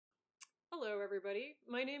Hello, everybody.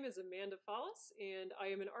 My name is Amanda Follis, and I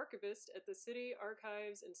am an archivist at the City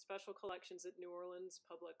Archives and Special Collections at New Orleans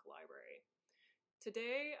Public Library.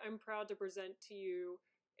 Today, I'm proud to present to you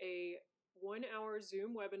a 1 hour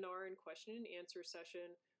Zoom webinar and question and answer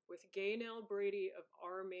session with Gaynell Brady of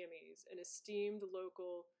Our Mammies, an esteemed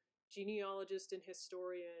local genealogist and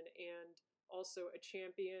historian, and also a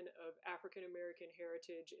champion of African American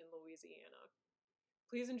heritage in Louisiana.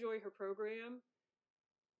 Please enjoy her program,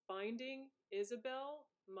 Finding Isabelle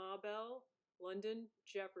Ma Belle London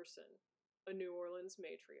Jefferson, a New Orleans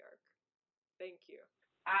matriarch. Thank you.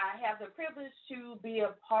 I have the privilege to be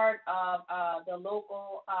a part of the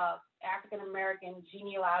local African American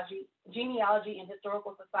Genealogy and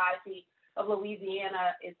Historical Society of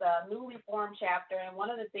Louisiana. It's a newly formed chapter, and one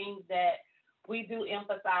of the things that we do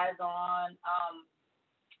emphasize on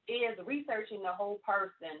is researching the whole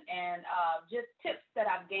person, and just tips that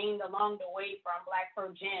I've gained along the way from Black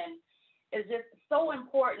Pro Gen is just so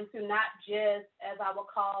important to not just, as I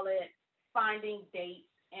would call it, finding dates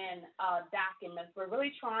and documents, but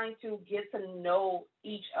really trying to get to know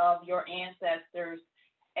each of your ancestors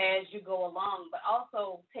as you go along, but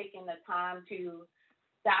also taking the time to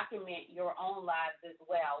document your own lives as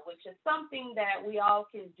well, which is something that we all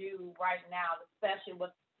can do right now, especially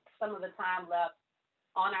with some of the time left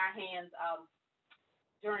on our hands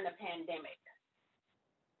during the pandemic.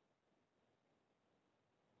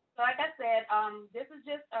 So like I said, this is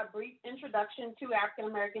just a brief introduction to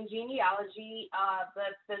African American genealogy.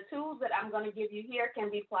 The tools that I'm going to give you here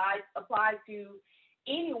can be applied to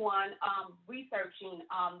anyone researching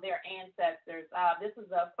their ancestors. This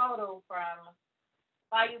is a photo from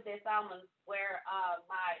Bayou des Allemands where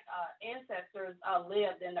my ancestors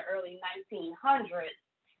lived in the early 1900s.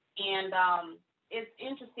 And it's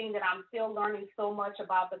interesting that I'm still learning so much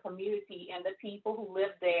about the community and the people who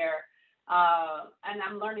live there. And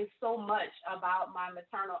I'm learning so much about my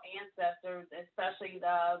maternal ancestors, especially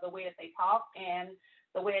the way that they talk and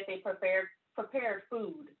the way that they prepared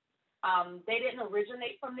food. They didn't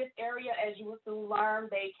originate from this area, as you will soon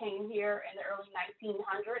learn. They came here in the early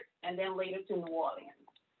 1900s and then later to New Orleans.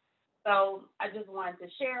 So I just wanted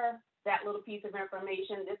to share that little piece of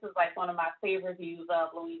information. This is like one of my favorite views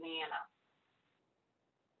of Louisiana.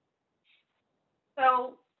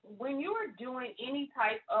 So when you are doing any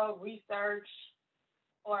type of research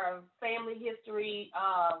or family history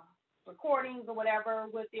recordings or whatever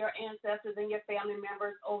with your ancestors and your family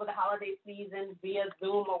members over the holiday season via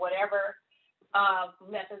Zoom or whatever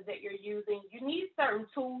methods that you're using, you need certain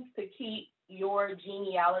tools to keep your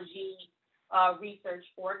genealogy research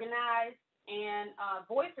organized. And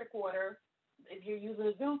voice recorder, if you're using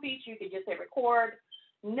a Zoom feature, you could just hit record.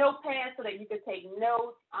 Notepad so that you could take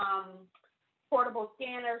notes. Portable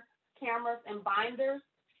scanners, cameras, and binders.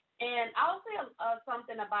 And I'll say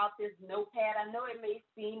something about this notepad. I know it may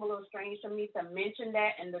seem a little strange for me to mention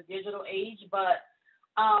that in the digital age, but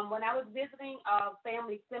when I was visiting a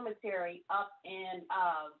family cemetery up in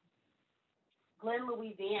Glen,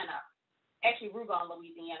 Louisiana, actually Rougon,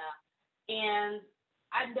 Louisiana, and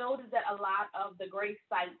I noticed that a lot of the grave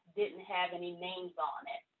sites didn't have any names on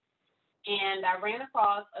it. And I ran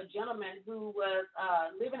across a gentleman who was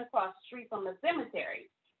living across the street from the cemetery,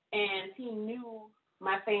 and he knew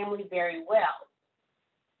my family very well.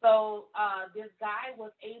 So this guy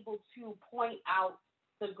was able to point out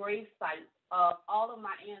the grave sites of all of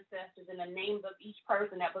my ancestors and the names of each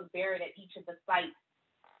person that was buried at each of the sites.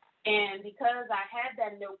 And because I had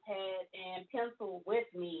that notepad and pencil with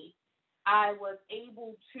me, I was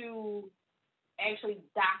able to actually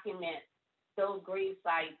document those grave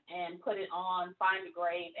sites and put it on Find a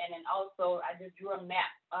Grave. And then also I just drew a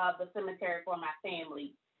map of the cemetery for my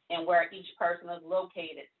family and where each person is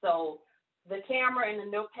located. So the camera and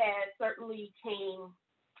the notepad it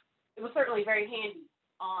was certainly very handy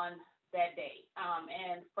on that day.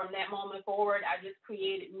 And from that moment forward, I just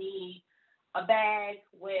created me a bag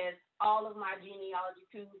with all of my genealogy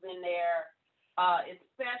tools in there,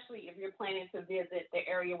 especially if you're planning to visit the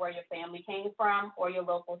area where your family came from or your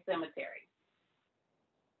local cemetery.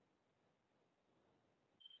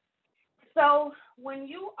 So when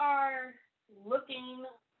you are looking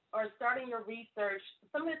or starting your research,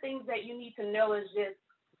 some of the things that you need to know is just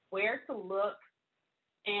where to look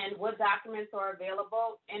and what documents are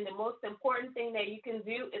available. And the most important thing that you can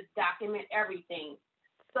do is document everything.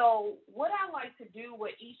 So what I like to do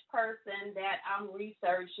with each person that I'm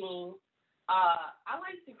researching, I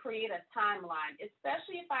like to create a timeline,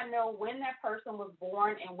 especially if I know when that person was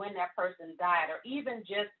born and when that person died, or even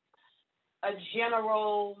just a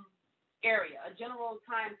general area, a general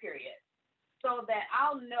time period. so that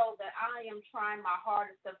I'll know that I am trying my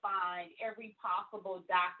hardest to find every possible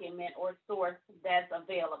document or source that's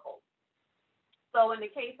available. So in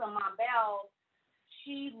the case of Ma Belle,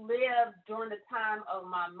 she lived during the time of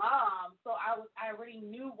my mom, so I already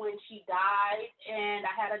knew when she died, and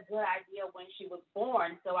I had a good idea when she was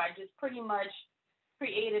born. So I just pretty much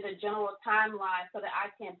created a general timeline so that I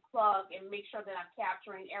can plug and make sure that I'm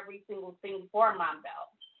capturing every single thing for Ma Belle.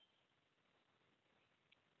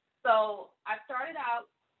 So I started out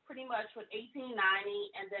pretty much with 1890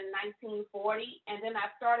 and then 1940, and then I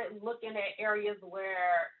started looking at areas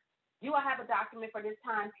where do I have a document for this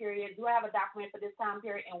time period? Do I have a document for this time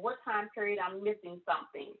period? And what time period I'm missing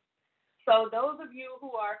something? So those of you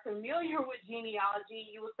who are familiar with genealogy,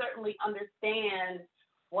 you will certainly understand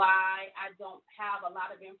why I don't have a lot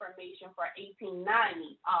of information for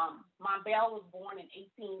 1890. Ma Belle was born in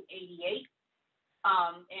 1888.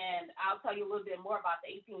 And I'll tell you a little bit more about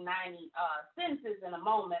the 1890 census in a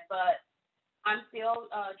moment, but I'm still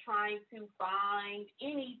trying to find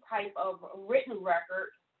any type of written record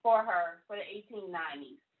for her for the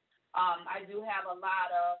 1890s. I do have a lot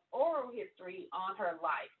of oral history on her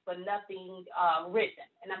life, but nothing written,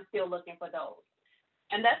 and I'm still looking for those.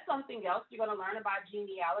 And that's something else you're going to learn about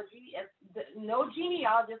genealogy. No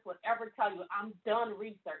genealogist would ever tell you, I'm done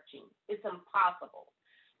researching. It's impossible.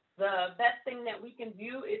 The best thing that we can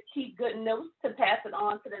do is keep good notes to pass it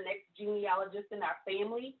on to the next genealogist in our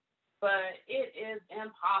family. But it is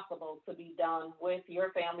impossible to be done with your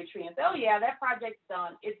family tree and say, oh, yeah, that project's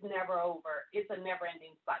done. It's never over. It's a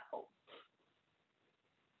never-ending cycle.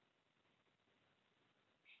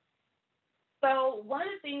 So one of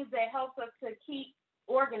the things that helps us to keep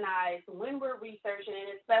organized when we're researching,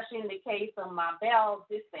 and especially in the case of Ma Belle,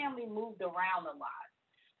 this family moved around a lot.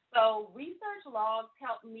 So research logs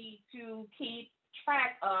help me to keep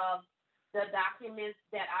track of the documents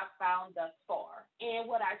that I've found thus far. And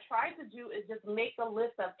what I try to do is just make a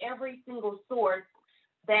list of every single source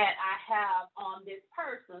that I have on this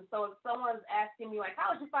person. So if someone's asking me, like,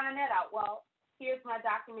 how did you find that out? Well, here's my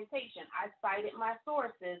documentation. I cited my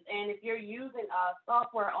sources. And if you're using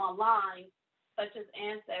software online, such as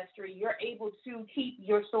Ancestry, you're able to keep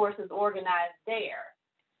your sources organized there.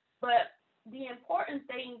 But the important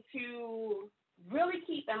thing to really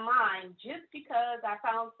keep in mind, just because I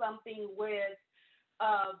found something with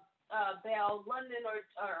Belle London or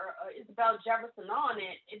Isabelle Jefferson on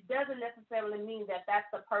it, it doesn't necessarily mean that that's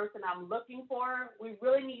the person I'm looking for. We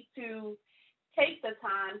really need to take the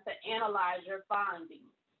time to analyze your findings.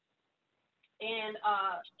 And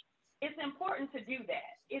it's important to do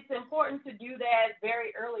that. It's important to do that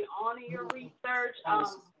very early on in your research.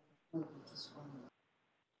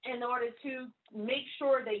 In order to make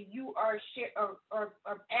sure that you are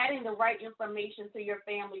adding the right information to your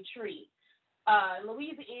family tree. In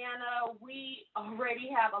Louisiana, we already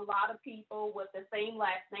have a lot of people with the same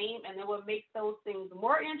last name, and it would make those things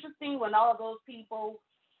more interesting when all of those people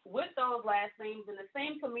with those last names in the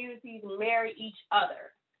same communities marry each other.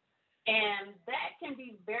 And that can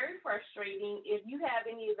be very frustrating if you have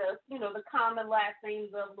any of the, the common last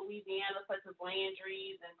names of Louisiana, such as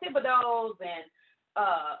Landry's and Thibodeau's and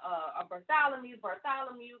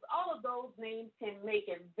Bartholomew's, all of those names can make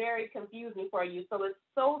it very confusing for you. So it's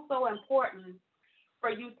so important for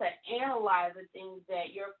you to analyze the things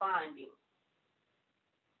that you're finding.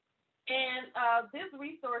 And this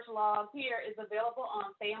resource log here is available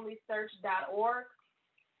on familysearch.org.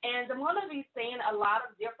 And I'm going to be saying a lot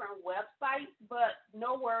of different websites, but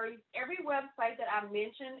no worries. Every website that I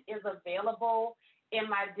mentioned is available in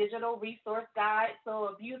my digital resource guide.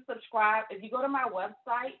 So if you go to my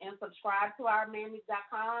website and subscribe to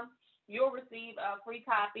ourmanage.com, you'll receive a free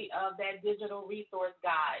copy of that digital resource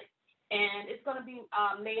guide. And it's going to be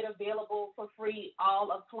made available for free all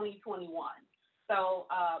of 2021. So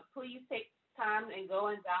please take time and go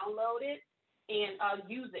and download it and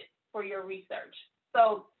use it for your research.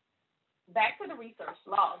 So back to the research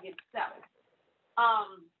log itself.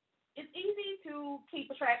 It's easy to keep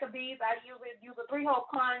a track of these. I usually use a 3-hole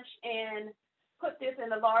punch and put this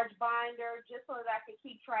in a large binder just so that I can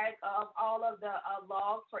keep track of all of the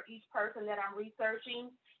logs for each person that I'm researching.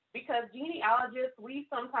 Because genealogists, we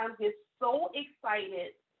sometimes get so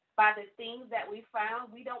excited by the things that we found,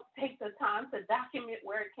 we don't take the time to document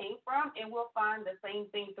where it came from, and we'll find the same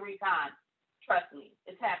thing 3 times. Trust me,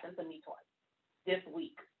 it's happened to me twice this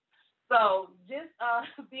week. So just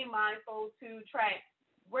be mindful to track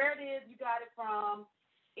where it is you got it from,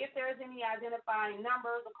 if there's any identifying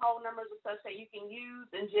numbers or code numbers or such that you can use,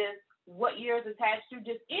 and just what year is attached to,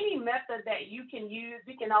 just any method that you can use.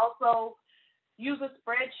 You can also use a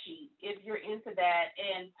spreadsheet if you're into that,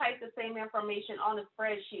 and type the same information on a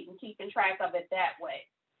spreadsheet and keeping track of it that way.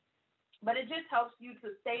 But it just helps you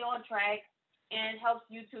to stay on track and helps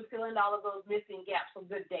you to fill in all of those missing gaps of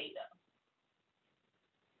good data.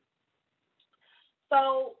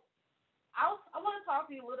 So I want to talk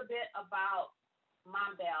to you a little bit about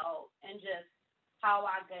Ma Belle and just how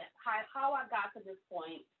I got to this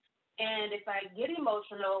point. And if I get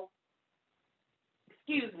emotional,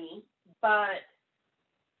 excuse me, but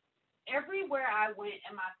everywhere I went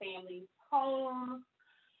in my family's home,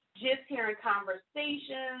 just hearing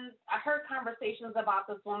conversations, I heard conversations about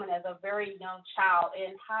this woman as a very young child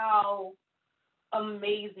and how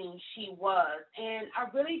amazing she was. And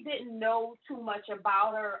I really didn't know too much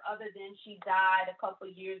about her other than she died a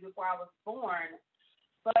couple of years before I was born.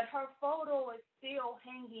 But her photo is still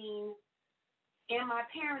hanging in my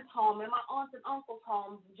parents' home, in my aunts and uncles'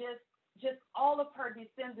 homes, just all of her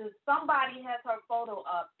descendants. Somebody has her photo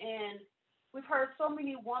up, and we've heard so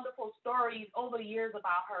many wonderful stories over the years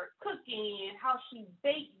about her cooking and how she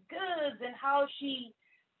baked goods and how she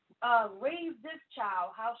raised this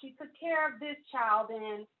child, how she took care of this child.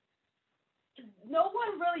 And no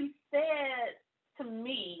one really said to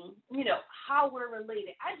me, how we're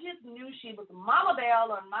related. I just knew she was Mama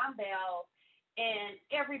Belle or Mom Belle, and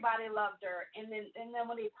everybody loved her. And then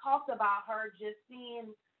when they talked about her, just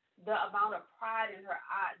seeing the amount of pride in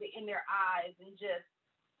their eyes, and just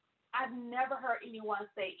I've never heard anyone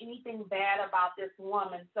say anything bad about this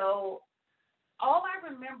woman. So all I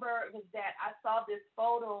remember was that I saw this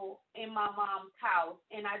photo in my mom's house,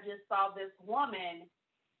 and I just saw this woman.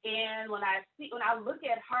 And when I look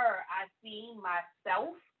at her, I see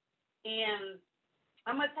myself, and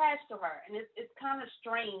I'm attached to her. And it's kind of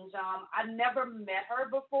strange. I never met her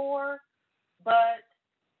before, but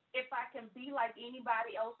if I can be like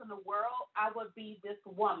anybody else in the world, I would be this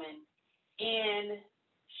woman. And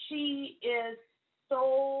she is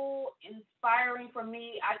so inspiring for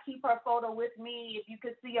me. I keep her photo with me. If you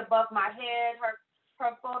could see above my head,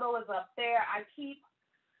 her photo is up there. I keep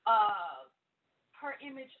her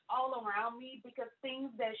image all around me because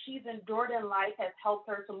things that she's endured in life has helped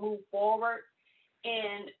her to move forward.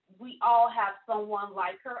 And we all have someone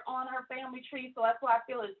like her on her family tree. So that's why I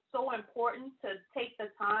feel it's so important to take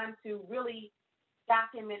the time to really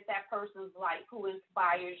document that person's life who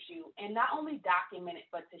inspires you, and not only document it,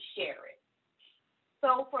 but to share it.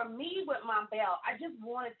 So for me with Ma Belle, I just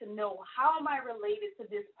wanted to know, how am I related to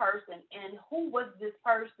this person, and who was this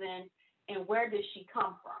person, and where did she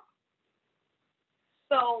come from?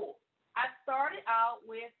 So I started out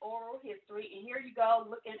with oral history, and here you go,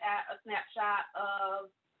 looking at a snapshot of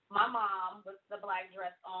my mom with the black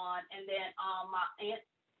dress on, and then my aunt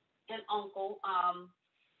and uncle.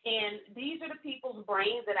 And these are the people's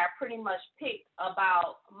brains that I pretty much picked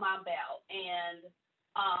about Ma Belle. And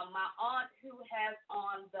my aunt, who has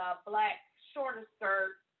on the black shorter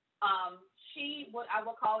skirt, what I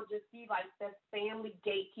would call just be like the family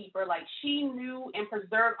gatekeeper. Like, she knew and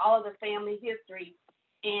preserved all of the family history.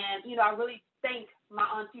 And, I really thank my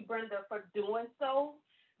Auntie Brenda for doing so,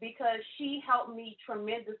 because she helped me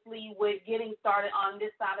tremendously with getting started on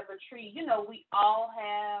this side of a tree. We all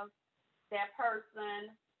have that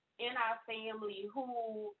person in our family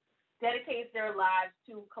who dedicates their lives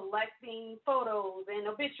to collecting photos and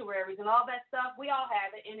obituaries and all that stuff. We all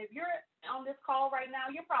have it. And if you're on this call right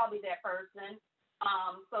now, you're probably that person.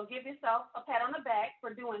 So give yourself a pat on the back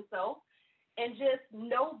for doing so. And just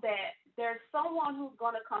know that there's someone who's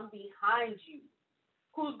going to come behind you,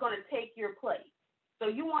 who's going to take your place. So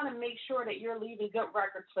you want to make sure that you're leaving good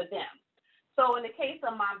records for them. So in the case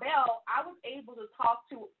of Ma Belle, I was able to talk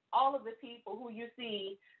to all of the people who you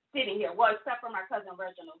see sitting here, well, except for my cousin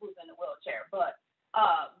Reginald, who's in the wheelchair. But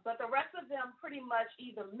the rest of them pretty much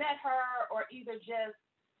either met her or either just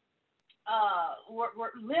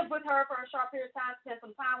lived with her for a short period of time, spent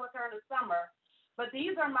some time with her in the summer. But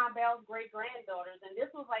these are Ma Belle's great-granddaughters, and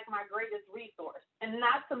this was like my greatest resource. And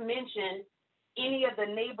not to mention any of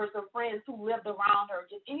the neighbors or friends who lived around her.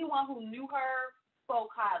 Just anyone who knew her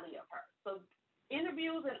spoke highly of her. So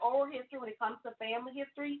interviews and oral history when it comes to family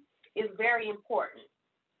history is very important.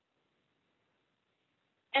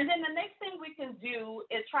 And then the next thing we can do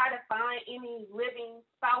is try to find any living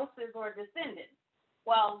spouses or descendants.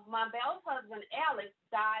 Well, Ma Belle's husband, Alex,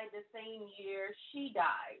 died the same year she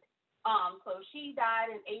died. So she died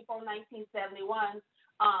in April 1971.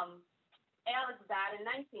 Alex died in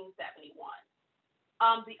 1971.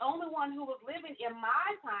 The only one who was living in my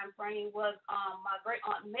time frame was my great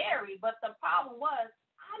aunt Mary. But the problem was,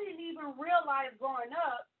 I didn't even realize growing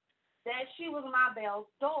up that she was Ma Belle's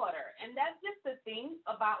daughter. And that's just the thing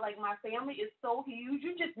about about like my family is so huge.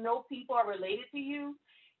 You just know people are related to you.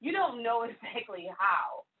 You don't know exactly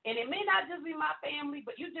how. And it may not just be my family,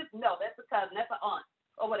 but you just know that's a cousin, that's an aunt,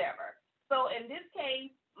 or whatever. So in this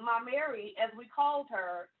case, my Mary, as we called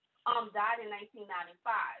her, died in 1995.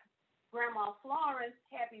 Grandma Florence,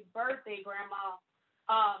 happy birthday, Grandma.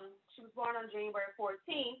 She was born on January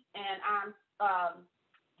 14th, and I'm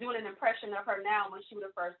doing an impression of her now when she would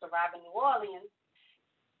have first arrived in New Orleans.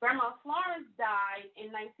 Grandma Florence died in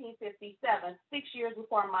 1957, 6 years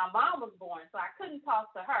before my mom was born, so I couldn't talk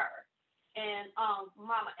to her. And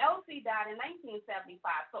Mama Elsie died in 1975.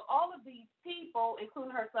 So all of these people,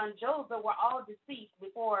 including her son Joseph, were all deceased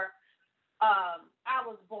before I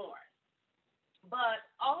was born. But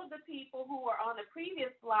all of the people who were on the previous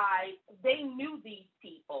slide, they knew these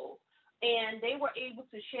people. And they were able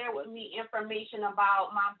to share with me information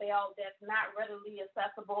about Ma Belle that's not readily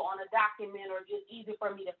accessible on a document or just easy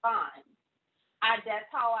for me to find. That's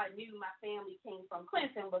how I knew my family came from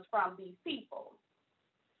Clinton, was from these people.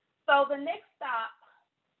 So the next stop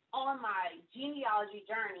on my genealogy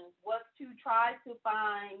journey was to try to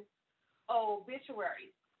find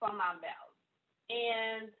obituaries from Ma Belle.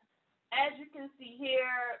 And as you can see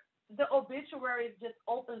here, the obituaries just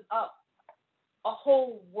opens up a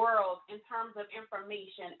whole world in terms of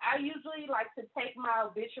information. I usually like to take my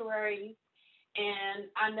obituaries, and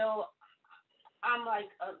I know I'm like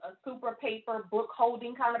a super paper book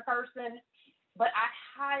holding kind of person, but I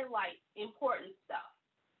highlight important stuff,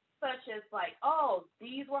 such as like, oh,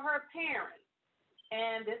 these were her parents,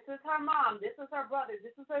 and this is her mom, this is her brother,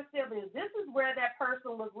 this is her siblings, this is where that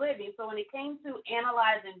person was living. So when it came to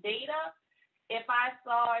analyzing data, if I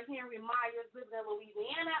saw Henry Myers living in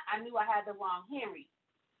Louisiana, I knew I had the wrong Henry.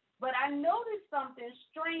 But I noticed something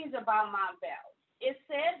strange about Ma Belle. It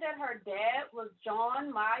said that her dad was John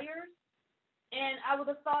Myers, and I would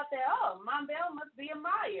have thought that, oh, Ma Belle must be a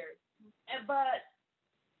Myers. But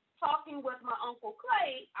talking with my Uncle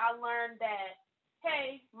Clay, I learned that,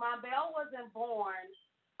 hey, Ma Belle wasn't born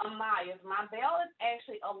a Myers. Ma Belle is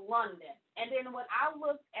actually a London. And then when I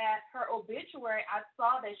looked at her obituary, I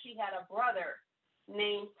saw that she had a brother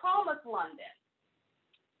named Thomas London.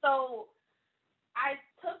 So I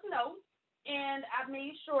took notes, and I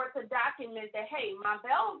made sure to document that, hey, Ma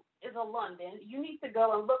Belle is a London. You need to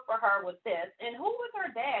go and look for her with this. And who was her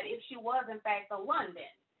dad if she was, in fact, a London?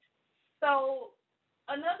 So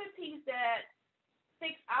another piece that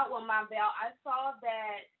sticks out with Ma Belle, I saw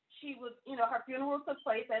that she was, her funeral took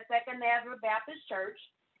place at Second Nazareth Baptist Church,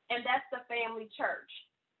 and that's the family church.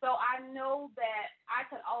 So I know that I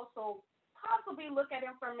could also possibly look at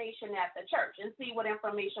information at the church and see what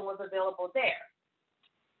information was available there.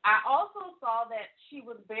 I also saw that she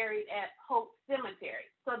was buried at Hope Cemetery.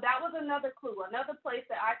 So that was another clue, another place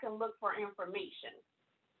that I can look for information.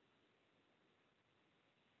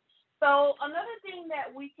 So another thing that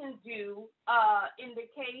we can do in the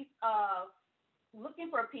case of looking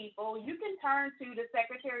for people, you can turn to the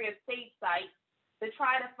Secretary of State site to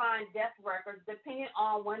try to find death records depending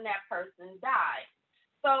on when that person died.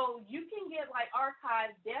 So you can get like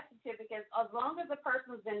archived death certificates as long as the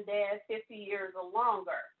person's been dead 50 years or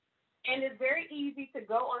longer. And it's very easy to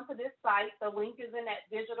go onto this site. The link is in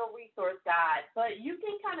that digital resource guide. But you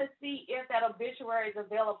can kind of see if that obituary is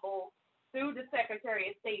available through the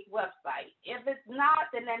Secretary of State's website. If it's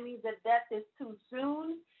not, then that means that death is too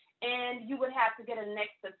soon, and you would have to get a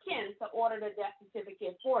next of kin to order the death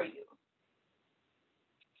certificate for you.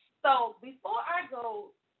 So before I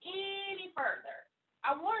go any further,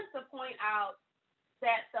 I wanted to point out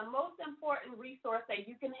that the most important resource that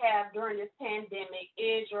you can have during this pandemic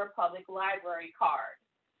is your public library card.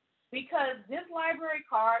 Because this library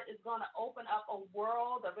card is going to open up a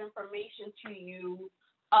world of information to you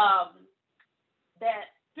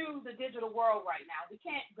that through the digital world right now. We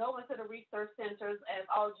can't go into the research centers as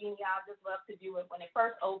all genealogists love to do it when it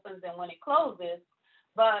first opens and when it closes,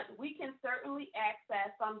 but we can certainly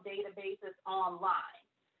access some databases online.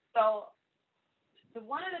 So the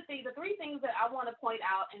three things that I want to point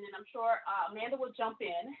out, and then I'm sure Amanda will jump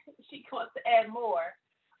in, she wants to add more,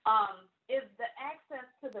 is the access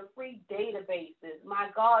to the free databases.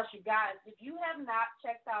 My gosh, you guys, if you have not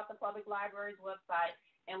checked out the public library's website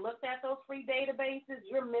and looked at those free databases,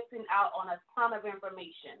 you're missing out on a ton of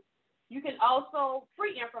information. You can also,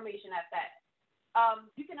 free information at that.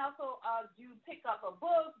 You can also do pick up a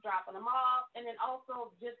book, dropping them off, and then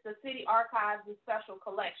also just the city archives and special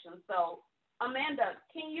collections. So Amanda,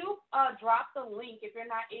 can you drop the link if you're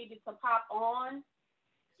not able to pop on?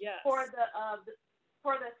 Yes. For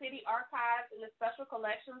the city archives and the special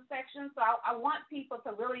collections section. So I want people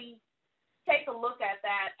to really take a look at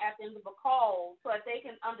that at the end of a call so that they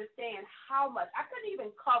can understand how much. I couldn't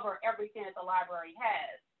even cover everything that the library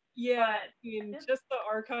has. Yeah, But I mean, just the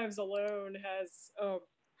archives alone has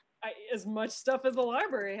as much stuff as the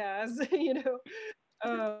library has, you know.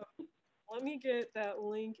 Uh, Let me get that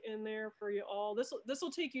link in there for you all. This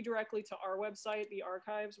will take you directly to our website, the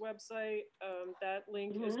archives website. That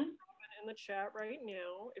link is in the chat right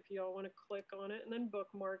now if y'all want to click on it and then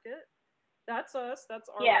bookmark it. That's us. That's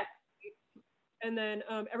our website. And then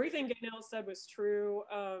everything Gaynell said was true.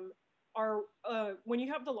 Our when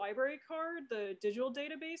you have the library card, the digital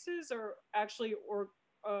databases are actually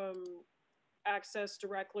accessed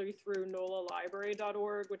directly through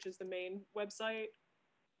nolalibrary.org, which is the main website.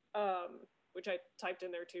 Which I typed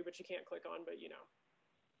in there too, but you can't click on, but you know.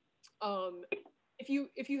 If you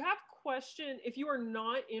have if you are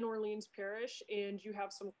not in Orleans Parish and you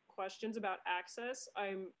have some questions about access,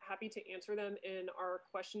 I'm happy to answer them in our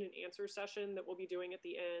question and answer session that we'll be doing at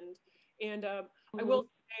the end. And I will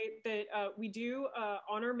say that we do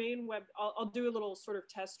on our main web, I'll do a little sort of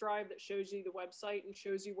test drive that shows you the website and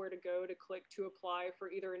shows you where to go to click to apply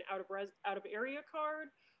for either an out of area card,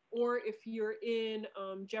 or if you're in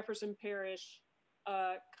Jefferson Parish,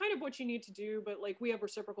 kind of what you need to do, but like we have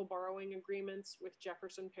reciprocal borrowing agreements with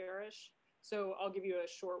Jefferson Parish. So I'll give you a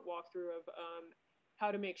short walkthrough of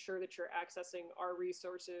how to make sure that you're accessing our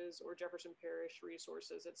resources or Jefferson Parish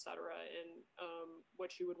resources, et cetera, and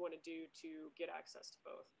what you would want to do to get access to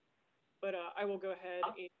both. But I will go ahead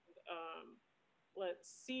and let's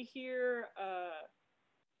see here.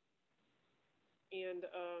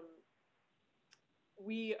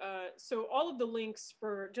 So all of the links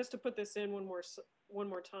for, just to put this in one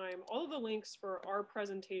more time, all of the links for our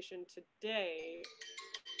presentation today,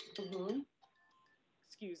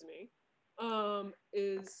 excuse me,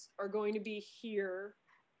 are going to be here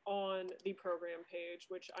on the program page,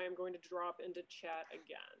 which I am going to drop into chat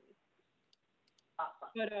again.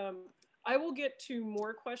 But I will get to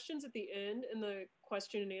more questions at the end in the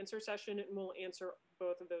question and answer session, and we'll answer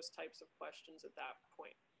both of those types of questions at that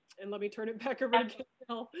point. And let me turn it back over to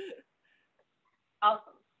Gaynell.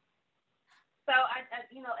 Awesome. So, as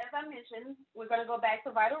I mentioned, we're going to go back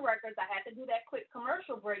to Vital Records. I had to do that quick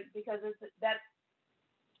commercial break because that's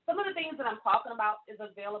some of the things that I'm talking about is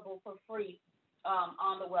available for free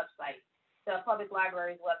on the website, the public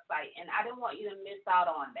library's website, and I didn't want you to miss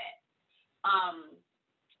out on that.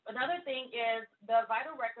 Another thing is the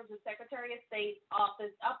Vital Records and Secretary of State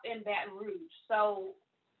office up in Baton Rouge. So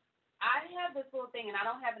I have this little thing, and I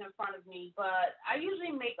don't have it in front of me, but I usually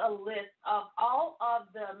make a list of all of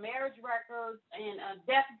the marriage records and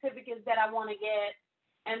death certificates that I want to get,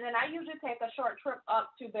 and then I usually take a short trip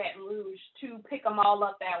up to Baton Rouge to pick them all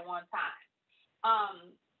up at one time.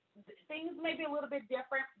 Things may be a little bit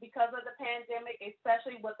different because of the pandemic,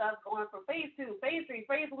 especially with us going from phase 2, phase 3,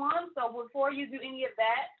 phase 1. So before you do any of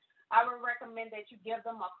that, I would recommend that you give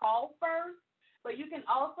them a call first. But you can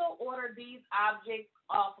also order these objects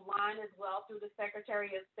offline as well through the Secretary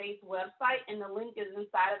of State's website, and the link is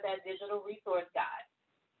inside of that digital resource guide.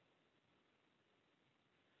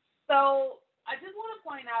 So I just want to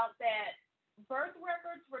point out that birth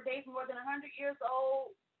records for dates more than 100 years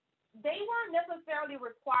old, they weren't necessarily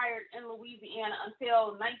required in Louisiana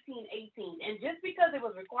until 1918. And just because it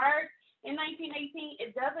was required in 1918,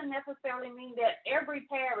 it doesn't necessarily mean that every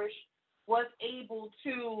parish was able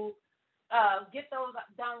to get those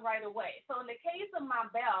done right away. So in the case of Ma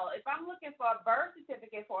Belle, if I'm looking for a birth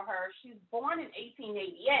certificate for her, she's born in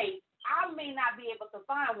 1888, I may not be able to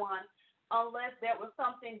find one unless there was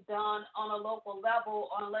something done on a local level,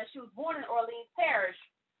 or unless she was born in Orleans Parish,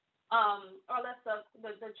 or unless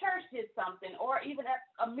the church did something, or even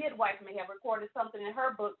a midwife may have recorded something in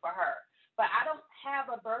her book for her. But I don't have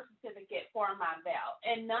a birth certificate for Ma Belle,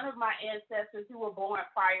 and none of my ancestors who were born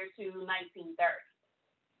prior to 1930.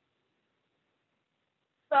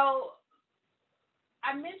 So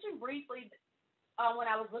I mentioned briefly when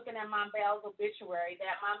I was looking at Ma Belle's obituary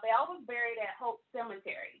that Ma Belle was buried at Hope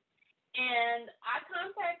Cemetery. And I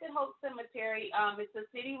contacted Hope Cemetery. It's a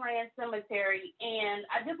city-ran cemetery, and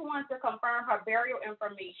I just wanted to confirm her burial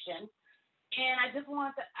information. And I just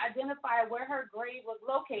wanted to identify where her grave was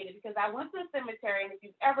located, because I went to the cemetery, and if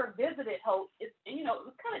you've ever visited Hope, it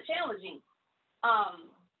was kind of challenging.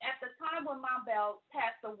 At the time when Ma Belle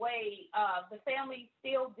passed away, the family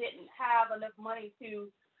still didn't have enough money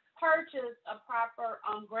to purchase a proper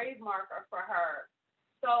grave marker for her.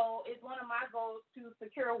 So it's one of my goals to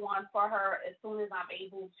secure one for her as soon as I'm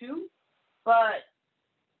able to. But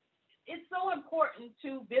it's so important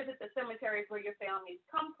to visit the cemeteries where your families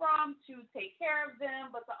come from, to take care of them,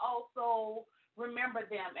 but to also remember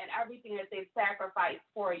them and everything that they've sacrificed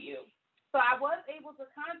for you. So I was able to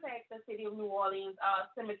contact the City of New Orleans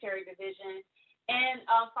Cemetery Division and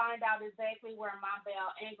find out exactly where Ma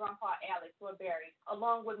Belle and Grandpa Alex were buried,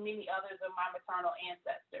 along with many others of my maternal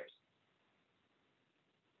ancestors.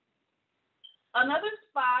 Another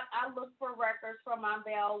spot I looked for records for Ma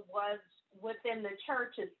Belle was within the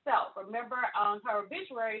church itself. Remember, her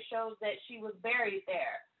obituary shows that she was buried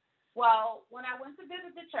there. Well, when I went to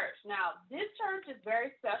visit the church, now this church is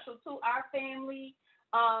very special to our family.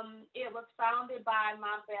 It was founded by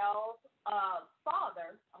Ma Belle's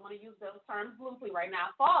father. I'm going to use those terms loosely right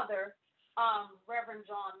now. Father, Reverend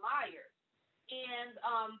John Myers, and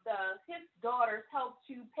his daughters helped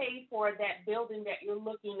to pay for that building that you're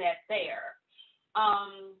looking at there.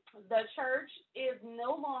 The church is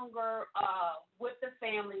no longer with the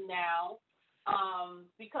family now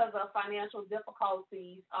because of financial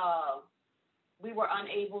difficulties. We were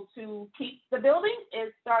unable to keep the building.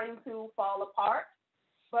 It's starting to fall apart.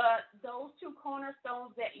 But those two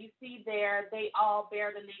cornerstones that you see there, they all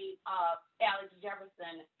bear the name of Alex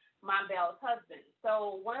Jefferson, Ma Belle's husband.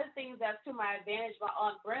 So one of the things that's to my advantage, my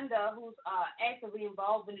Aunt Brenda, who's actively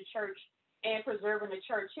involved in the church and preserving the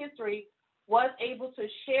church history, was able to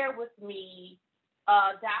share with me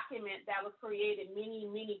a document that was created many,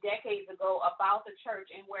 many decades ago about the church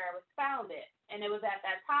and where it was founded. And it was at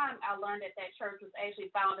that time I learned that that church was actually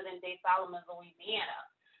founded in Allemands, Louisiana.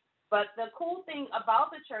 But the cool thing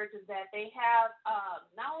about the church is that they have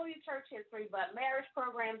not only church history, but marriage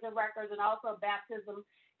programs and records, and also baptism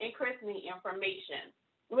and christening information,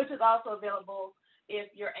 which is also available if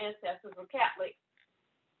your ancestors were Catholic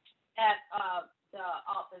at the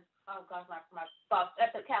office. Oh gosh, my thoughts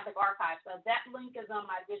at the Catholic Archive. So that link is on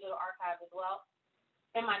my digital archive as well,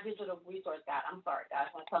 and my digital resource guide. I'm sorry, guys,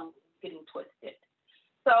 my tongue is getting twisted.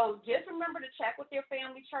 So just remember to check with your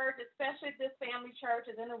family church, especially if this family church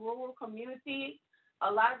is in a rural community.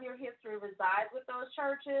 A lot of your history resides with those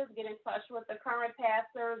churches. Get in touch with the current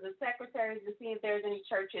pastors, the secretaries, to see if there's any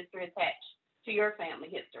church history attached to your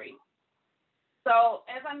family history. So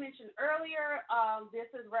as I mentioned earlier,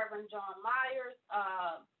 this is Reverend John Myers,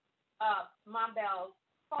 Ma Belle's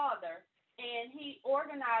father, and he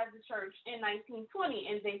organized the church in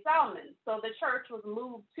 1920 in Allemands. So the church was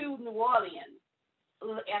moved to New Orleans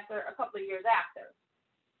after a couple of years after.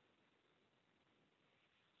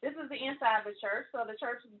 This is the inside of the church. So the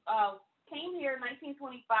church came here in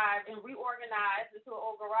 1925 and reorganized into an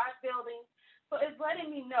old garage building. So it's letting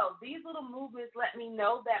me know, these little movements let me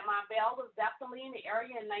know that Ma Belle was definitely in the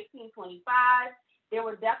area in 1925. They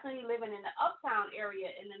were definitely living in the uptown area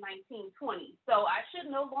in the 1920s. So I should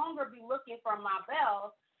no longer be looking for Ma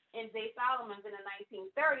Belle in Allemands in the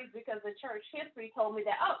 1930s because the church history told me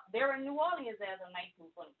that, oh, they're in New Orleans as of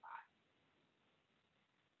 1925.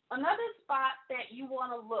 Another spot that you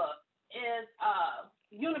want to look is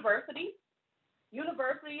universities.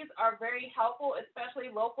 Universities are very helpful,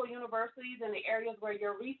 especially local universities in the areas where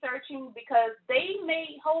you're researching, because they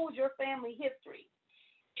may hold your family history.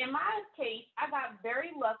 In my case, I got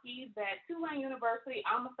very lucky that Tulane University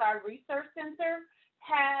Homicide Research Center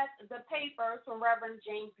had the papers from Reverend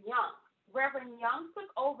James Young. Reverend Young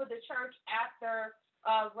took over the church after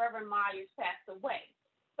Reverend Myers passed away.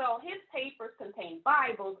 So his papers contain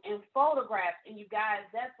Bibles and photographs, and you guys,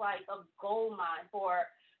 that's like a gold mine for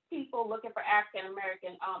people looking for African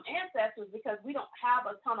American ancestors, because we don't have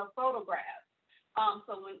a ton of photographs.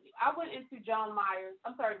 So when I went into James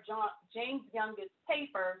Young's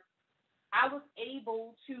papers, I was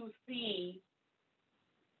able to see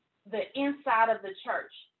the inside of the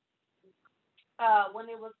church when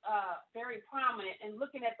it was very prominent, and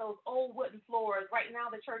looking at those old wooden floors. Right now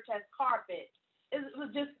the church has carpet. It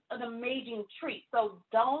was just an amazing treat. So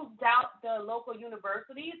don't doubt the local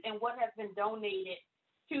universities and what has been donated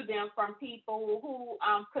to them from people who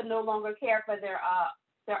could no longer care for their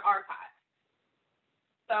archives.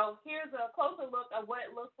 So here's a closer look at what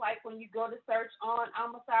it looks like when you go to search on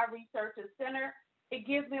Homicide Research Center. It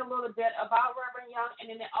gives me a little bit about Reverend Young, and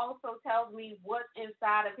then it also tells me what's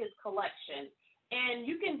inside of his collection. And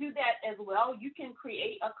you can do that as well. You can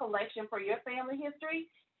create a collection for your family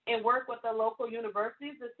history and work with the local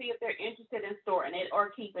universities to see if they're interested in storing it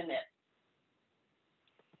or keeping it.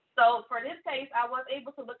 So for this case, I was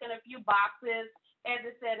able to look in a few boxes. As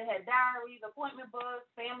it said, it had diaries, appointment books,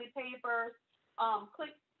 family papers,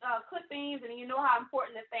 clippings, and you know how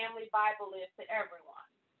important the family Bible is to everyone.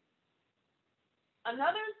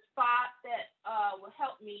 Another spot that would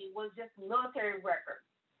help me was just military records.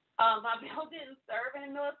 Ma Belle didn't serve in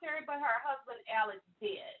the military, but her husband, Alex,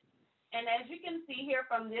 did. And as you can see here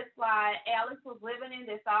from this slide, Alex was living in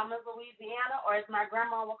Allemands, Louisiana, or as my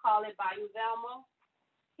grandma would call it, Bayou Velma.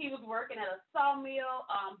 he was working at a sawmill,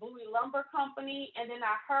 Bowie Lumber Company, and then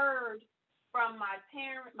I heard from my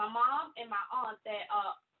mom and my aunt, that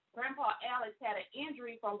Grandpa Alex had an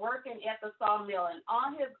injury from working at the sawmill, and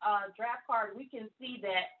on his draft card we can see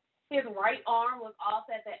that his right arm was off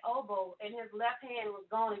at the elbow, and his left hand was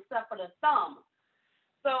gone except for the thumb.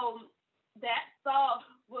 So that saw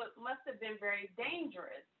must have been very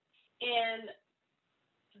dangerous, and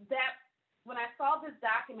that. When I saw this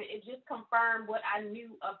document, it just confirmed what I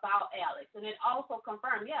knew about Alex. And it also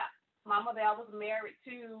confirmed, yeah, Mama Belle was married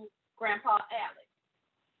to Grandpa Alex.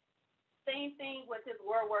 Same thing with his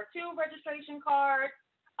World War II registration card.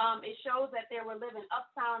 It shows that they were living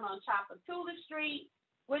uptown on Chapatula Street.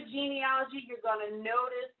 With genealogy, you're going to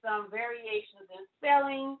notice some variations in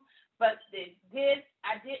spelling. But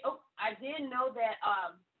I did know that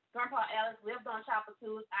Grandpa Alex lived on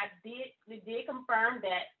Chapatula. We did confirm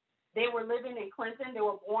that they were living in Clinton. They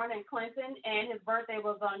were born in Clinton, and his birthday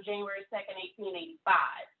was on January 2nd, 1885.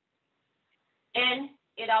 And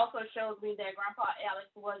it also shows me that Grandpa Alex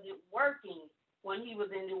wasn't working when he was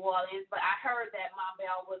in New Orleans, but I heard that Ma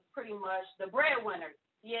Belle was pretty much the breadwinner.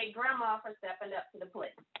 Yay, Grandma for stepping up to the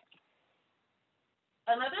plate.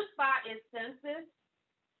 Another spot is census,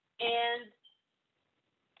 and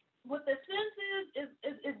with the census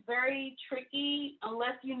is very tricky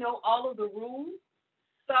unless you know all of the rules.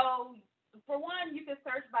 So, for one, you can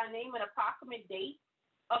search by name and approximate date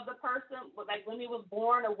of the person, like when he was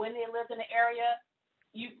born or when they lived in the area.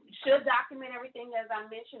 You should document everything, as I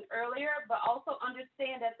mentioned earlier, but also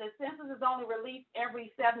understand that the census is only released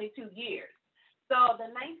every 72 years. So, the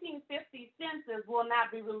 1950 census will not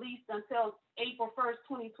be released until April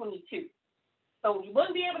 1st, 2022. So, you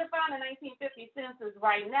wouldn't be able to find the 1950 census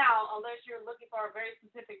right now unless you're looking for a very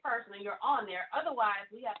specific person and you're on there. Otherwise,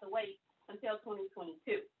 we have to wait until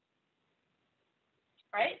 2022,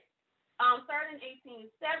 right? Starting in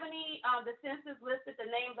 1870, the census listed the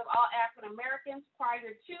names of all African Americans.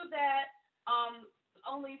 Prior to that,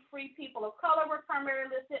 only free people of color were primarily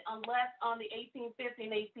listed, unless on the 1850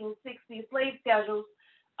 and 1860 slave schedules,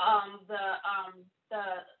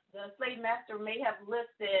 the slave master may have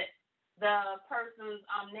listed the person's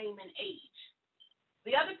name and age.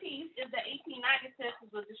 The other piece is the 1890 census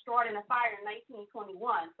was destroyed in a fire in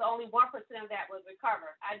 1921, so only 1% of that was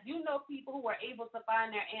recovered. I do know people who were able to find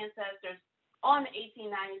their ancestors on the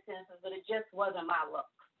 1890 census, but it just wasn't my luck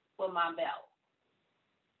with Ma Belle.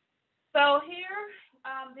 So here,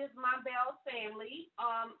 this Ma Belle family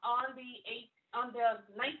on the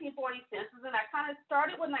 1940 census, and I kind of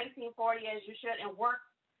started with 1940 as you should and worked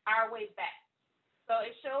our way back. So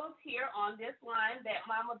it shows here on this line that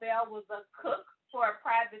Mama Belle was a cook for a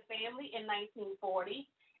private family in 1940,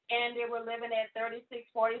 and they were living at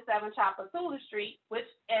 3647 Chapatula Street, which,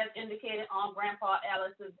 as indicated on Grandpa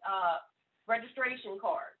Alice's registration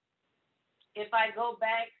card. If I go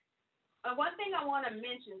back, one thing I want to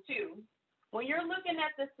mention too, when you're looking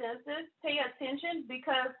at the census, pay attention,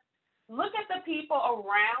 because look at the people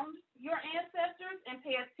around your ancestors and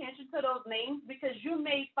pay attention to those names, because you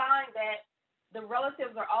may find that the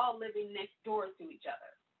relatives are all living next door to each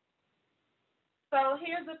other. So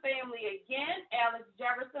here's the family again: Alex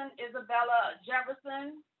Jefferson, Isabella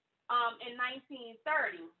Jefferson, in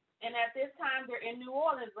 1930. And at this time, they're in New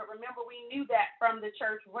Orleans, but remember, we knew that from the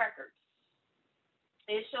church records.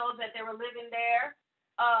 It shows that they were living there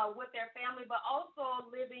with their family, but also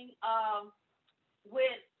living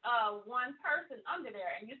with one person under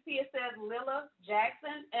there. And you see it says Lilla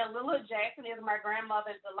Jackson, and Lilla Jackson is my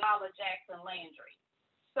grandmother, Delilah Jackson Landry.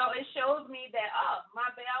 So it shows me that, Ma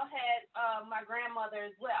Belle had my grandmother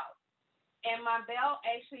as well. And Ma Belle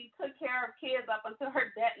actually took care of kids up until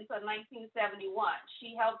her death until 1971.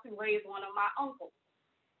 She helped to raise one of my uncles.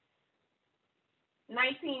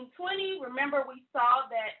 1920, remember we saw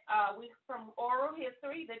that from oral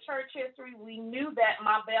history, the church history, we knew that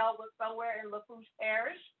Ma Belle was somewhere in Lafourche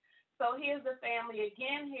Parish. So here's the family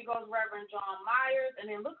again. Here goes Reverend John Myers, and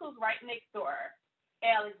then look who's right next door.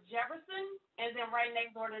 Alex Jefferson, and then right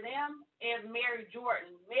next door to them is Mary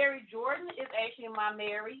Jordan. Mary Jordan is actually my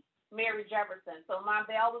Mary Jefferson. So Ma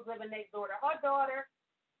Belle was living next door to her daughter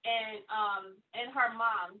and her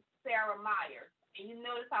mom, Sarah Myers. And you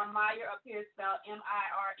notice how Meyer up here is spelled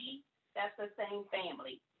M-I-R-E. That's the same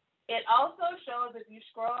family. It also shows, if you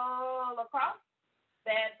scroll across,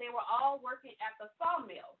 that they were all working at the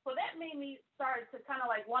sawmill. So that made me start to kind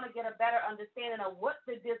of like want to get a better understanding of what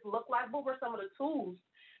did this look like? What were some of the tools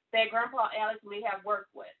that Grandpa Alex may have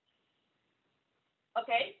worked with?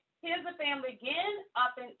 Okay, here's the family again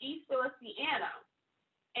up in East Louisiana.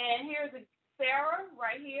 And here's Sarah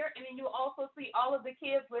right here. And then you also see all of the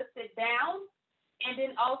kids listed down. and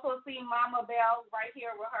then also see Mama Belle right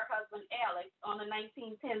here with her husband Alex on the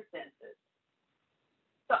 1910 census.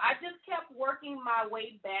 So I just kept working my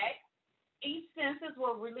way back. Each census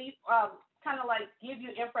will release, kind of like give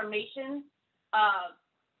you information,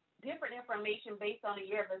 different information based on the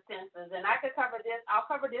year of the census. And I could cover this. I'll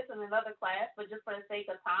cover this in another class, but just for the sake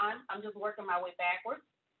of time, I'm just working my way backwards.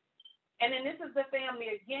 And then this is the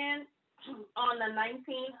family again on the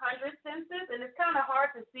 1900 census, and it's kind of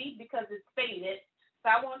hard to see because it's faded.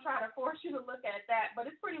 So I won't try to force you to look at that, but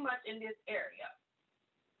it's pretty much in this area.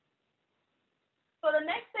 So the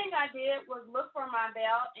next thing I did was look for Ma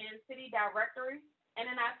Belle in city directory, and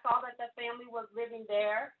then I saw that the family was living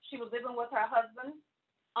there. She was living with her husband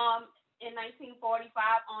in 1945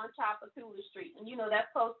 on Chapatula Street. And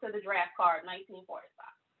that's close to the draft card, 1945.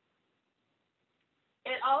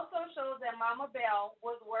 It also shows that Mama Belle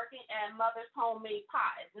was working at Mother's Homemade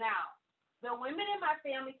Pies. Now, the women in my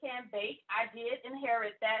family can bake. I did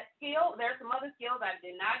inherit that skill. There's some other skills I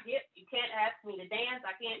did not get. You can't ask me to dance.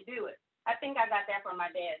 I can't do it. I think I got that from my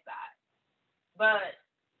dad's side. But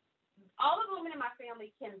all of the women in my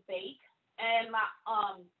family can bake. And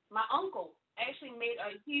my uncle actually made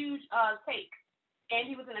a huge cake. And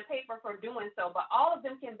he was in the paper for doing so. But all of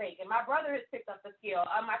them can bake. And my brother has picked up the skill.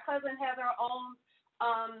 My cousin has her own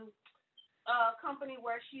company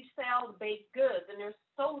where she sells baked goods. And they're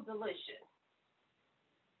so delicious.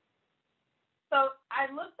 So I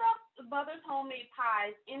looked up Mother's Homemade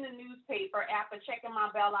Pies in the newspaper after checking Ma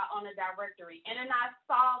Belle out on the directory. And then I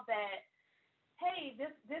saw that, hey,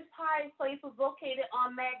 this pie place was located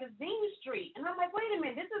on Magazine Street. And I'm like, wait a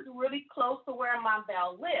minute, this is really close to where Ma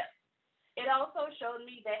Belle lives. It also showed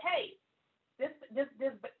me that, hey,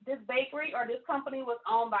 this bakery or this company was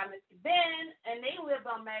owned by Mr. Ben, and they lived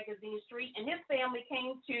on Magazine Street, and his family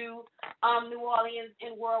came to New Orleans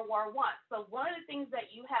in World War I. So one of the things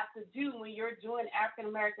that you have to do when you're doing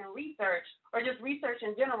African-American research or just research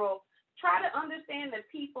in general, try to understand the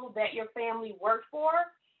people that your family worked for.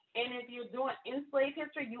 And if you're doing enslaved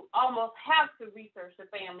history, you almost have to research the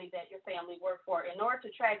family that your family worked for in order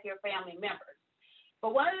to track your family members.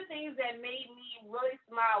 But one of the things that made me really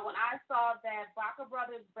smile when I saw that Baca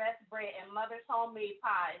Brothers Best Bread and Mother's Homemade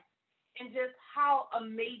Pies, and just how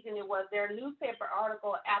amazing it was, their newspaper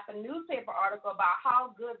article after newspaper article about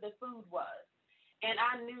how good the food was. And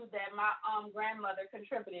I knew that my grandmother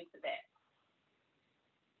contributed to that.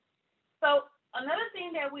 So another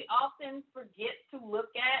thing that we often forget to look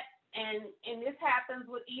at, and this happens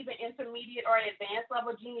with even intermediate or advanced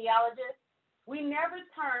level genealogists, we never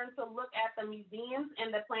turn to look at the museums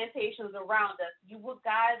and the plantations around us. You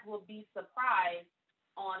guys will be surprised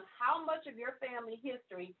on how much of your family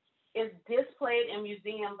history is displayed in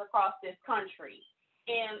museums across this country.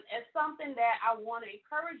 And it's something that I want to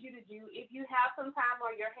encourage you to do. If you have some time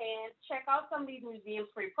on your hands, check out some of these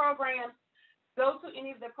museums free programs. Go to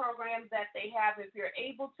any of the programs that they have if you're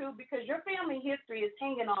able to, because your family history is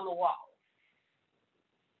hanging on the wall.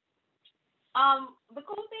 The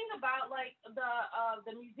cool thing about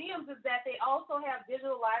the museums is that they also have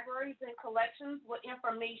digital libraries and collections with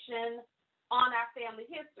information on our family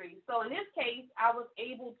history. So in this case, I was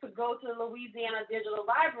able to go to the Louisiana Digital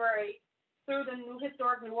Library through the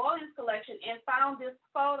Historic New Orleans collection and found this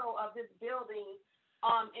photo of this building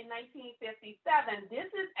in 1957.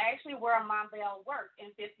 This is actually where Ma Belle worked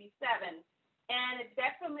in 57. And if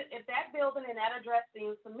that building and that address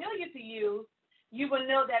seems familiar to you, you will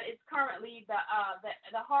know that it's currently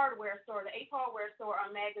the hardware store, the Ace Hardware store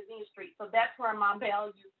on Magazine Street. So that's where Ma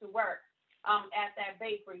Belle used to work at that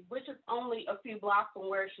bakery, which is only a few blocks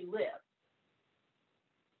from where she lives.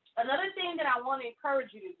 Another thing that I want to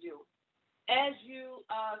encourage you to do as you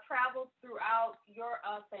travel throughout your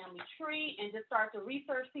family tree and just start to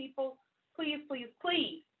research people, please, please,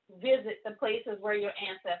 please visit the places where your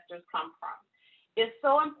ancestors come from. It's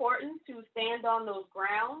so important to stand on those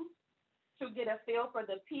grounds, to get a feel for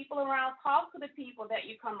the people around, talk to the people that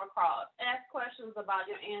you come across, ask questions about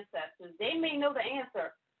your ancestors. They may know the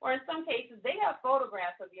answer, or in some cases, they have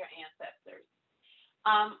photographs of your ancestors.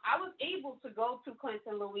 I was able to go to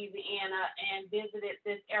Clinton, Louisiana, and visited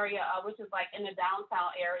this area, which is like in the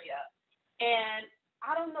downtown area. And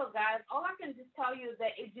I don't know, guys, all I can just tell you is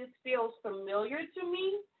that it just feels familiar to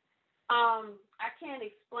me. I can't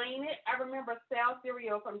explain it. I remember Sal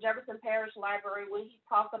Serio from Jefferson Parish Library when he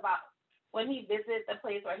talked about when he visited the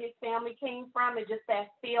place where his family came from, and just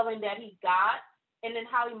that feeling that he got, and then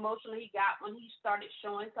how emotional he got when he started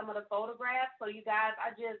showing some of the photographs. So you guys,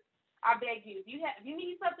 I beg you, if you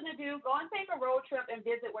need something to do, go and take a road trip and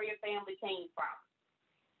visit where your family came from.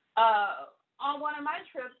 On one of my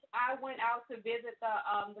trips, I went out to visit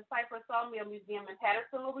the Cypress Sawmill Museum in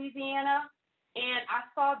Patterson, Louisiana, And I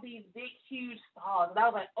saw these big, huge stars, and I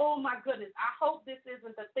was like, "Oh my goodness! I hope this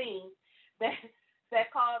isn't the thing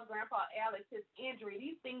that caused Grandpa Alex his injury."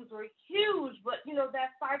 These things were huge, but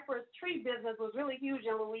that cypress tree business was really huge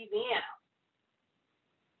in Louisiana.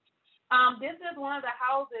 This is one of the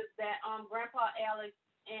houses that Grandpa Alex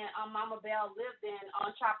and Mama Belle lived in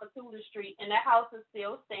on Chapatula Street, and that house is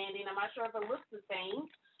still standing. I'm not sure if it looks the same,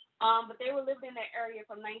 but they were living in that area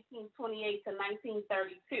from 1928 to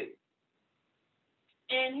 1932.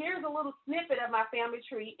 And here's a little snippet of my family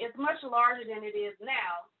tree. It's much larger than it is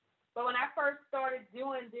now, but when I first started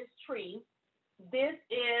doing this tree, this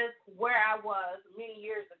is where I was many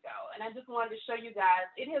years ago, and I just wanted to show you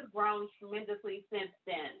guys. It has grown tremendously since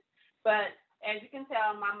then. But as you can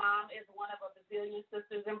tell, my mom is one of a bazillion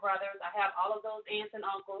sisters and brothers. I have all of those aunts and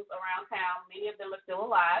uncles around town. Many of them are still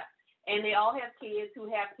alive, and they all have kids who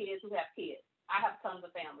have kids who have kids. I have tons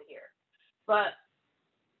of family here. But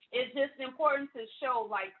it's just important to show,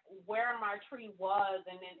 like, where my tree was.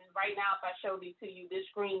 And then right now, if I showed it to you, this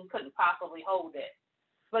screen couldn't possibly hold it.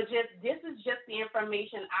 But this is just the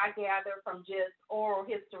information I gather from just oral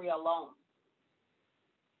history alone.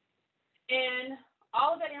 And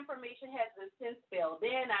all of that information has been since filled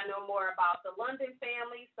in. I know more about the London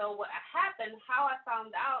family. So what happened, how I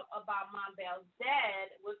found out about Ma Belle's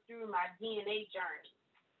dad was through my DNA journey.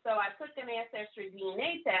 So I took an ancestry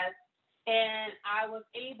DNA test, and I was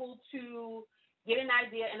able to get an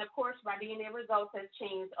idea. And of course, my DNA results has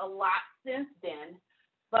changed a lot since then.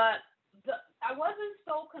 But I wasn't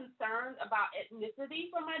so concerned about ethnicity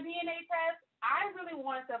for my DNA test. I really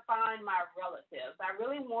wanted to find my relatives. I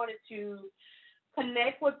really wanted to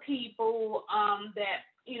connect with people that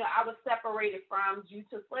I was separated from due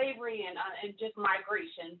to slavery and just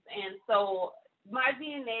migrations. And so my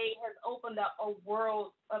DNA has opened up a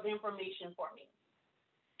world of information for me.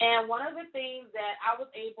 And one of the things that I was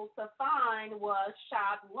able to find was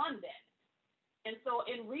Shad London. And so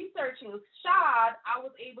in researching Shad, I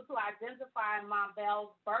was able to identify Ma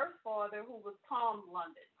Belle's birth father, who was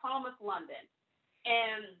Thomas London.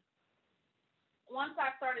 And once I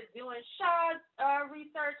started doing Shad's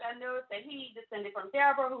research, I noticed that he descended from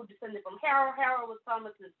Deborah, who descended from Harold. Harold was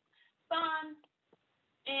Thomas's son,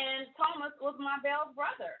 and Thomas was Ma Belle's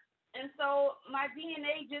brother. And so my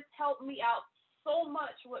DNA just helped me out so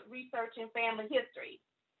much with researching family history.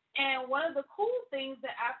 And one of the cool things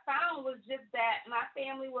that I found was just that my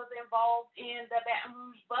family was involved in the Baton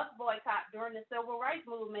Rouge bus boycott during the Civil Rights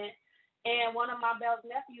Movement. And one of Ma Belle's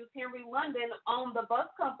nephews, Henry London, owned the bus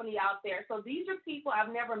company out there. So these are people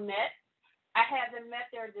I've never met. I haven't met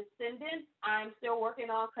their descendants. I'm still working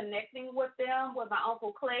on connecting with them, with my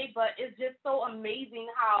Uncle Clay. But it's just so amazing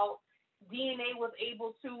how DNA was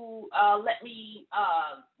able to let me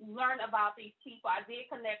learn about these people. I did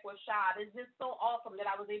connect with Shad. It's just so awesome that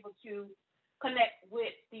I was able to connect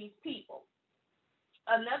with these people.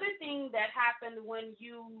 Another thing that happened when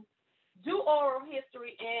you do oral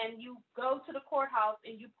history and you go to the courthouse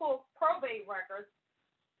and you pull probate records,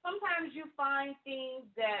 sometimes you find things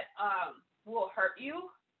that will hurt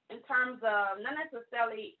you in terms of, not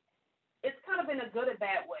necessarily, it's kind of in a good or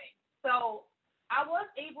bad way. So I was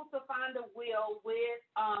able to find a will with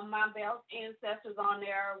Ma Belle's ancestors on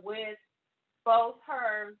there, with both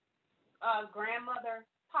her grandmother,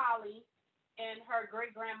 Polly, and her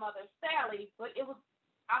great-grandmother, Sally, but it was,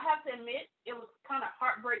 I have to admit, it was kind of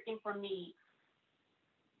heartbreaking for me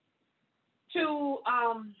to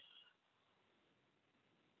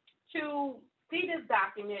see this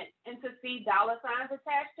document and to see dollar signs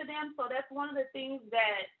attached to them. So that's one of the things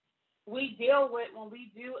that we deal with when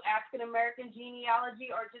we do African American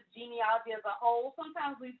genealogy or just genealogy as a whole.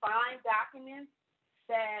 Sometimes we find documents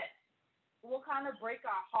that will kind of break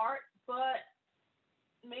our heart, but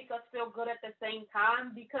make us feel good at the same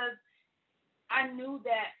time, because I knew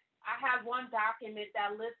that I had one document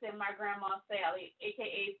that listed my grandma Sally,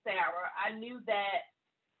 aka Sarah. I knew that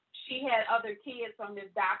she had other kids from this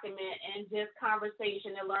document, and just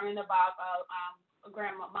conversation and learning about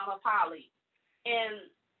grandma, Mama Polly. And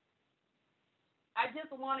I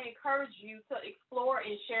just want to encourage you to explore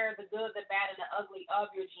and share the good, the bad, and the ugly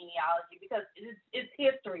of your genealogy, because it's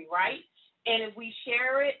history, right? And if we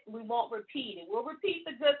share it, we won't repeat it. We'll repeat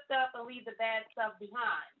the good stuff and leave the bad stuff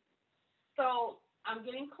behind. So I'm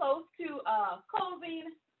getting close to closing,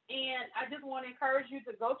 and I just want to encourage you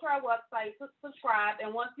to go to our website, subscribe,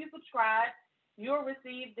 and once you subscribe, you'll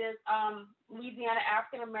receive this Louisiana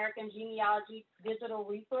African American Genealogy Digital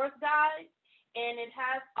Resource Guide, and it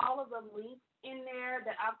has all of the links in there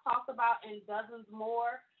that I've talked about and dozens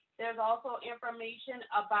more. There's also information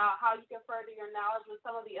about how you can further your knowledge with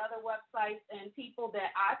some of the other websites and people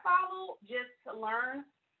that I follow just to learn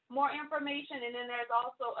more information, and then there's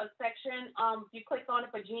also a section, you click on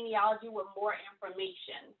it for genealogy with more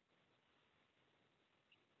information.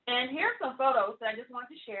 And here's some photos that I just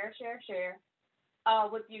want to share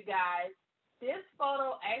with you guys. This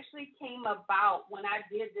photo actually came about when I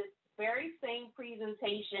did this very same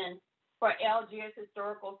presentation for Algiers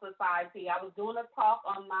Historical Society. I was doing a talk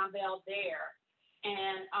on Ma Belle there,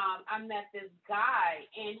 and I met this guy,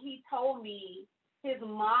 and he told me his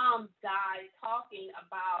mom died talking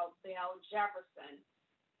about Belle Jefferson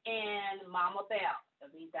and Mama Belle. I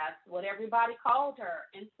mean, that's what everybody called her.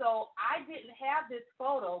 And so I didn't have this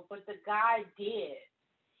photo, but the guy did.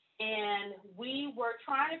 And we were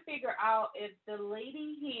trying to figure out if the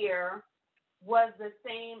lady here was the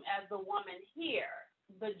same as the woman here,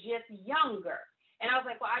 but just younger. And I was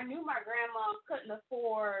like, well, I knew my grandma couldn't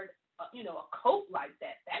afford, a coat like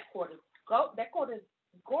that. That coat is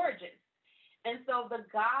gorgeous. And so the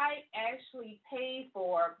guy actually paid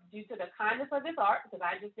for, due to the kindness of his art, because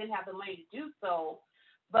I just didn't have the money to do so,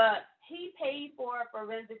 but he paid for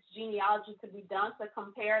forensics genealogy to be done to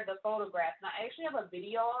compare the photographs. And I actually have a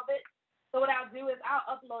video of it. So what I'll do is I'll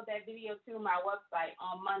upload that video to my website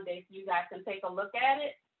on Monday so you guys can take a look at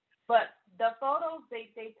it. But the photos,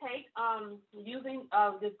 they take using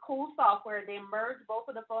this cool software, they merge both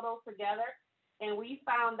of the photos together. And we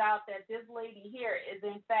found out that this lady here is,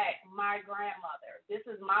 in fact, my grandmother. This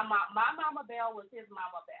is my mom. My Mama Belle was his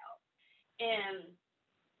Mama Belle. And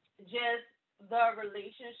just the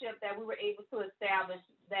relationship that we were able to establish,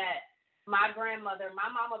 that my grandmother, my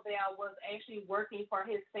Mama Belle, was actually working for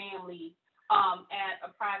his family at a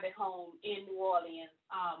private home in New Orleans,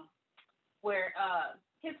 where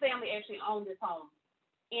his family actually owned his home.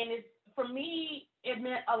 And for me, it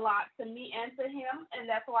meant a lot to me and to him, and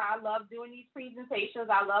that's why I love doing these presentations.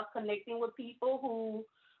 I love connecting with people who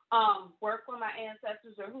work for my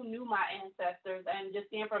ancestors or who knew my ancestors, and just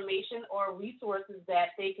the information or resources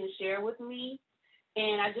that they can share with me.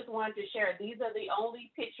 And I just wanted to share, these are the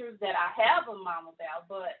only pictures that I have of Mama Belle,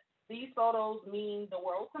 but these photos mean the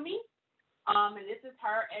world to me. And this is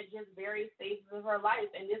her at just various stages of her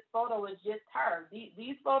life, and this photo is just her.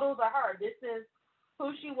 These photos are her. This is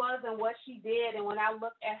who she was and what she did. And when I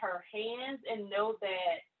look at her hands and know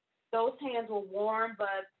that those hands were warm,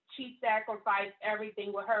 but she sacrificed everything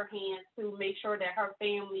with her hands to make sure that her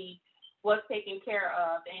family was taken care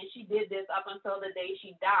of. And she did this up until the day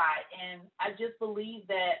she died. And I just believe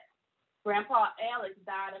that Grandpa Alex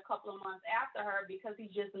died a couple of months after her because he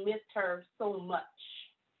just missed her so much.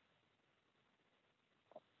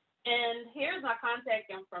 And here's my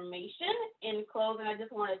contact information. In closing, I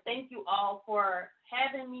just want to thank you all for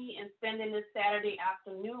having me and spending this Saturday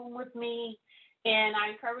afternoon with me. And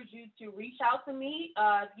I encourage you to reach out to me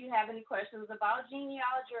if you have any questions about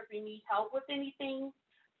genealogy or if you need help with anything.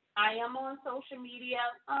 I am on social media,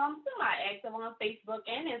 semi-active on Facebook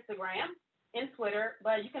and Instagram and Twitter,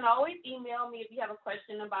 but you can always email me if you have a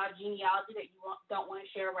question about genealogy that you don't want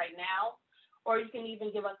to share right now, or you can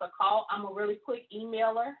even give us a call. I'm a really quick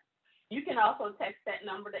emailer. You can also text that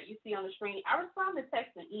number that you see on the screen. I respond to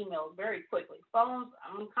text and emails very quickly. Phones,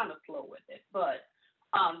 I'm kind of slow with it. But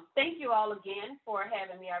thank you all again for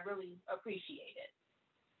having me. I really appreciate it.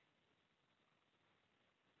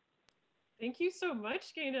 Thank you so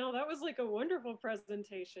much, Gaynell. That was like a wonderful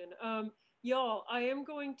presentation. Y'all, I am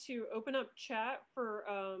going to open up chat for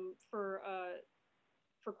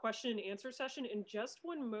question and answer session in just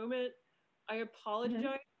one moment. I apologize. Mm-hmm.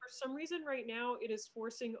 For some reason right now, it is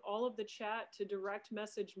forcing all of the chat to direct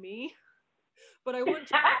message me. But I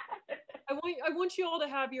want you all to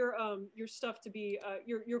have your stuff to be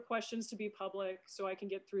your questions to be public so I can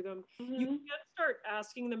get through them. Mm-hmm. You can start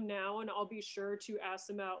asking them now, and I'll be sure to ask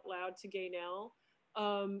them out loud to Gaynell.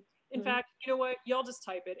 In fact, you know what? Y'all just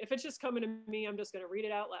type it. If it's just coming to me, I'm just going to read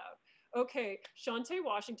it out loud. Okay. Shantae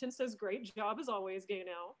Washington says, "Great job as always,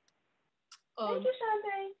 Gaynell." Thank you,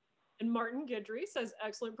 Shantae. And Martin Guidry says,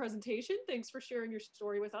 "Excellent presentation. Thanks for sharing your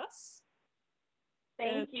story with us."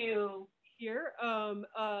 Thank you. Here,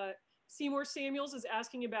 Seymour Samuels is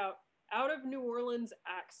asking about out of New Orleans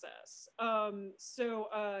access. So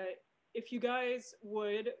if you guys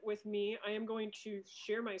would, with me, I am going to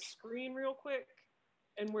share my screen real quick,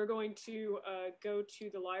 and we're going to go to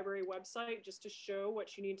the library website just to show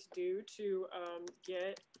what you need to do to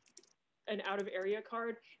get an out of area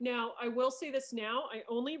card. Now, I will say this now, I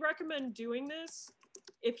only recommend doing this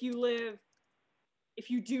if you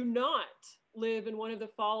do not live in one of the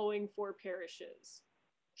following 4 parishes: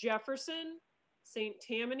 Jefferson, St.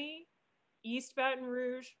 Tammany, East Baton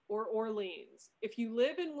Rouge, or Orleans. If you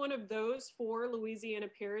live in one of those 4 Louisiana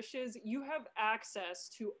parishes, you have access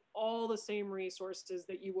to all the same resources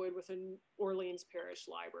that you would with an Orleans Parish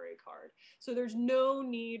library card. So there's no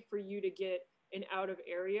need for you to get an out of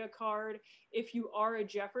area card. If you are a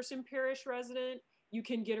Jefferson Parish resident, you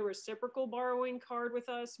can get a reciprocal borrowing card with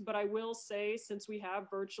us, but I will say, since we have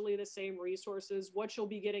virtually the same resources, what you'll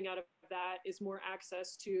be getting out of that is more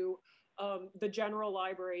access to the general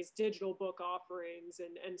library's digital book offerings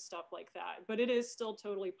and stuff like that. But it is still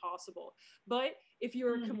totally possible. But if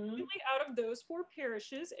you're completely out of those 4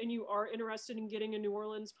 parishes and you are interested in getting a New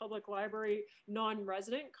Orleans Public Library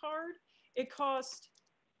non-resident card, it costs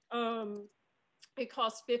 $50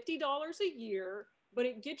 a year, but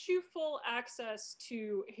it gets you full access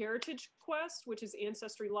to Heritage Quest, which is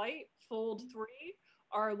Ancestry Lite, Fold 3,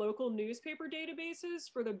 our local newspaper databases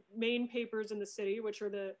for the main papers in the city, which are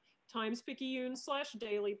the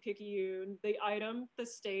Times-Picayune/Daily Picayune, the Item, the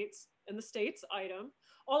States, and the States Item,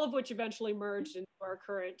 all of which eventually merged into our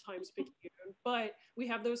current Times-Picayune. But we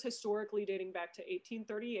have those historically dating back to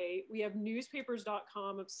 1838. We have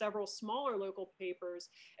newspapers.com of several smaller local papers,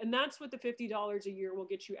 and that's what the $50 a year will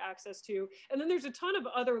get you access to. And then there's a ton of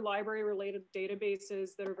other library-related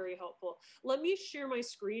databases that are very helpful. Let me share my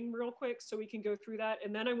screen real quick so we can go through that,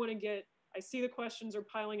 and then I see the questions are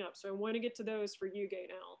piling up, so I want to get to those for you,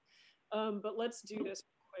 Gaynell. But let's do this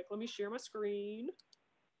quick. Let me share my screen.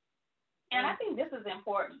 And I think this is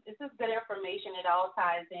important. This is good information. It all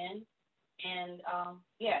ties in. And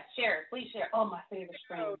yeah, share it. Please share. Oh, my favorite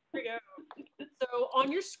screen. Here we go. So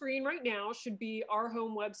on your screen right now should be our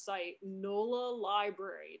home website,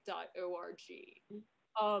 nolalibrary.org.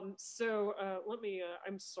 Let me,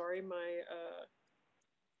 I'm sorry,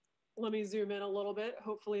 let me zoom in a little bit.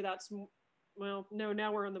 Hopefully that's, well, no,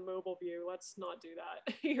 now we're in the mobile view. Let's not do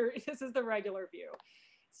that. Here, this is the regular view.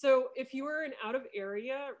 So if you are an out of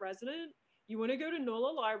area resident, you want to go to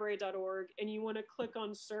nolalibrary.org and you want to click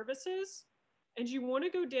on services, and you want to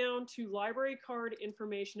go down to library card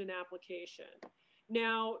information and application.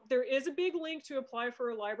 Now, there is a big link to apply for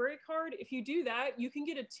a library card. If you do that, you can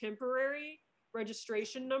get a temporary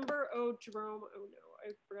registration number. Oh, Jerome, oh no,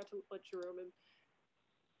 I forgot to let Jerome in.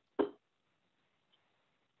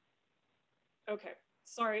 Okay,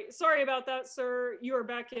 sorry about that, sir. You are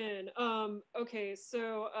back in. Okay,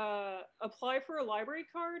 so apply for a library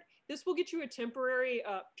card. This will get you a temporary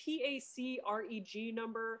PACREG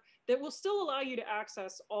number that will still allow you to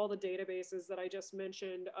access all the databases that I just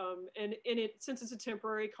mentioned. And since it's a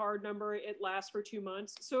temporary card number, it lasts for 2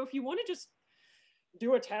 months. So if you want to just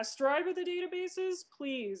do a test drive of the databases,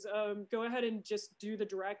 please go ahead and just do the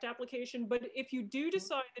direct application. But if you do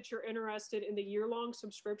decide that you're interested in the year-long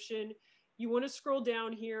subscription, you want to scroll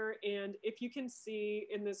down here, and if you can see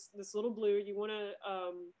in this little blue, you want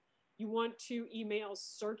to email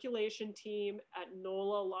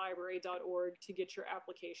circulationteam@nolalibrary.org to get your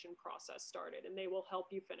application process started, and they will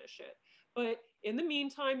help you finish it. But in the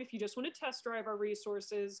meantime, if you just want to test drive our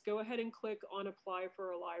resources, go ahead and click on apply for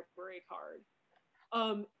a library card.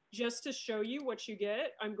 Just to show you what you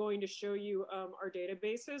get, I'm going to show you our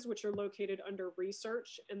databases, which are located under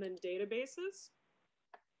research and then databases.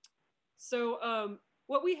 So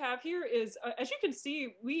what we have here is, as you can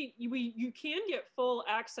see, you can get full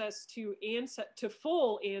access to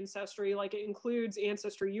full Ancestry, like it includes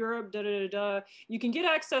Ancestry Europe, You can get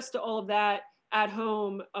access to all of that at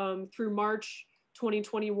home through March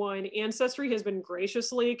 2021. Ancestry has been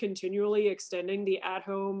graciously continually extending the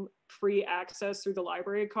at-home free access through the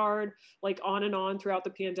library card, like on and on throughout the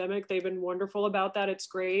pandemic. They've been wonderful about that. It's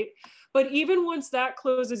great. But even once that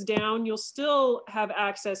closes down, you'll still have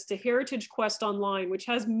access to Heritage Quest Online, which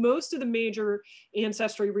has most of the major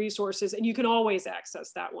Ancestry resources, and you can always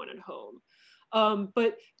access that one at home.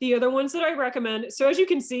 But the other ones that I recommend, so as you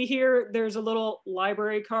can see here, there's a little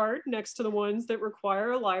library card next to the ones that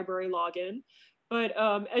require a library login. But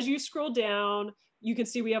as you scroll down, you can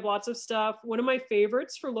see we have lots of stuff. One of my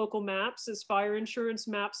favorites for local maps is Fire Insurance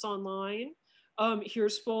Maps Online.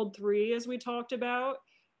 Here's Fold 3, as we talked about.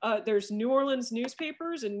 There's New Orleans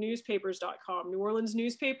Newspapers and newspapers.com. New Orleans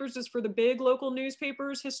Newspapers is for the big local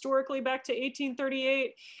newspapers historically back to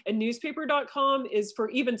 1838, and newspaper.com is for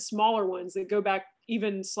even smaller ones that go back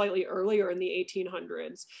even slightly earlier in the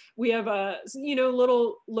 1800s. We have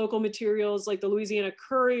little local materials like the Louisiana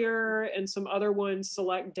Courier and some other ones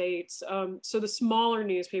select dates. So the smaller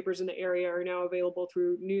newspapers in the area are now available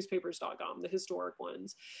through newspapers.com, the historic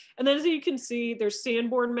ones. And then as you can see, there's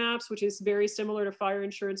Sanborn Maps, which is very similar to Fire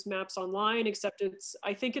Insurance Maps Online, except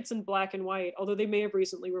I think it's in black and white, although they may have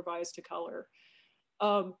recently revised to color.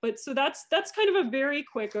 But so that's kind of a very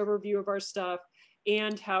quick overview of our stuff.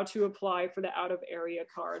 and how to apply for the out of area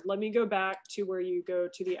card. Let me go back to where you go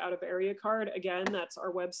to the out of area card. Again, that's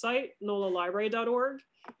our website, nolalibrary.org,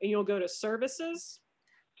 and you'll go to services.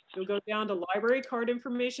 You'll go down to library card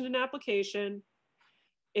information and application.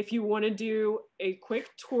 If you want to do a quick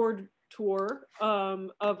tour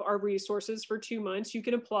of our resources for 2 months, you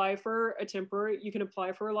can apply for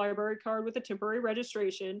a library card with a temporary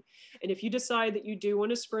registration. And if you decide that you do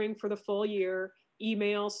want to spring for the full year,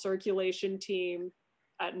 email circulation team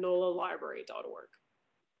at nolalibrary.org.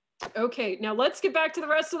 Okay, now let's get back to the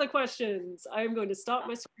rest of the questions. I am going to stop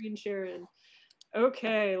my screen sharing.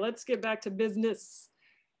 Okay, let's get back to business.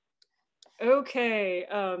 Okay,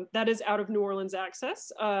 that is Out of New Orleans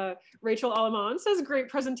Access. Rachel Allemands says, great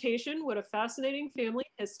presentation. What a fascinating family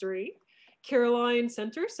history. Caroline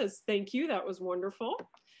Center says, thank you. That was wonderful.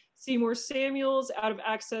 Seymour Samuels, Out of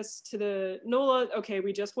Access to the NOLA. Okay,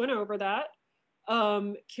 we just went over that.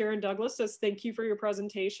 Karen Douglas says, thank you for your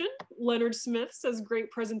presentation. Leonard Smith says, great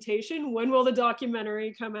presentation. When will the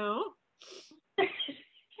documentary come out?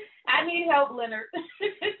 I need help, Leonard.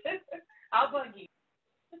 I'll bug you.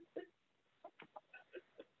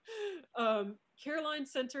 Caroline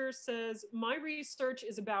Center says, my research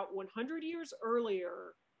is about 100 years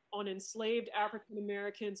earlier on enslaved African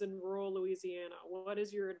Americans in rural Louisiana. What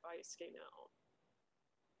is your advice, Gaynell?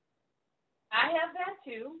 I have that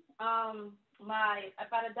too. If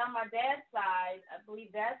I'd have done my dad's side, I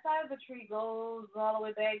believe that side of the tree goes all the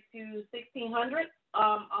way back to 1600.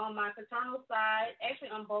 On my paternal side, actually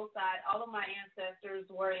on both sides, all of my ancestors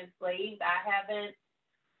were enslaved. I haven't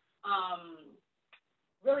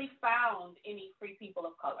really found any free people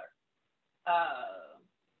of color,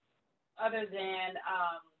 other than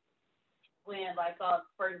when, like,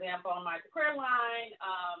 for example, on my career line,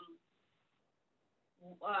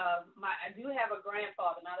 I do have a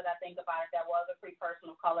grandfather, now that I think about it, that was a free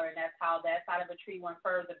person of color, and that's how that side of the tree went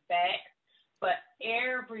further back. But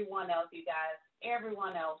everyone else, you guys,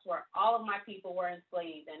 all of my people were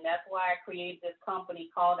enslaved, and that's why I created this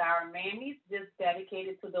company called Our Mammies, just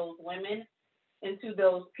dedicated to those women and to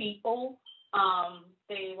those people.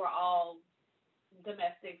 They were all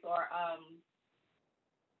domestics or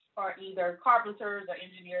either carpenters or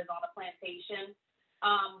engineers on a plantation.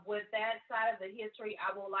 With that side of the history, I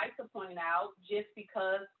would like to point out, just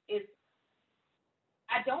because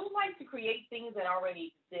I don't like to create things that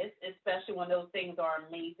already exist, especially when those things are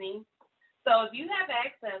amazing. So if you have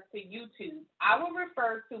access to YouTube, I will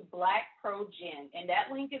refer to Black Pro Gen, and that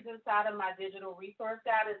link is inside of my digital resource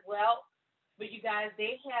guide as well. But you guys,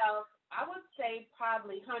 they have, I would say,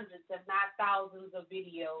 probably hundreds, if not thousands, of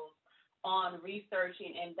videos on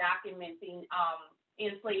researching and documenting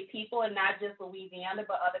enslaved people, and not just Louisiana,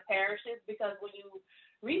 but other parishes. Because when you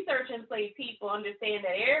research enslaved people, understand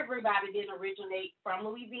that everybody didn't originate from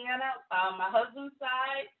Louisiana. My husband's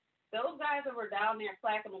side, those guys that were down there in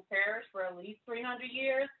Clackamas Parish for at least 300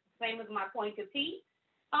 years, same as my Point Petite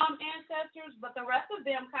ancestors, but the rest of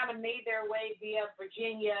them kind of made their way via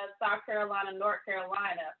Virginia, South Carolina, North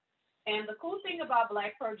Carolina. And the cool thing about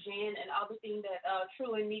Black Pro Gen and everything that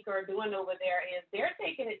Truly Mika are doing over there is they're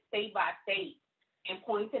taking it state by state and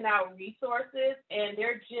pointing out resources, and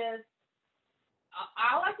they're just,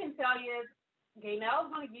 all I can tell you is Gaynell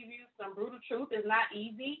is going to give you some brutal truth. It's not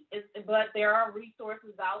easy, but there are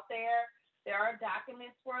resources out there. There are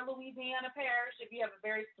documents for Louisiana Parish. If you have a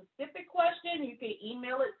very specific question, you can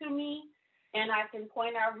email it to me, and I can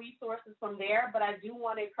point out resources from there. But I do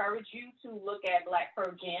want to encourage you to look at Black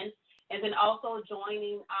Pro Gen, and then also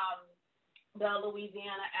joining the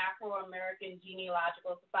Louisiana Afro-American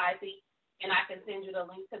Genealogical Society, and I can send you the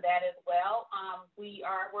link to that as well. We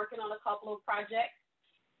are working on a couple of projects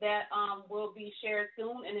that will be shared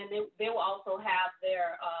soon, and then they will also have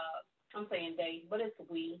their, I'm saying they, but it's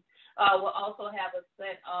we, will also have a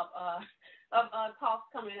set of talks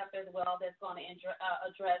coming up as well that's going to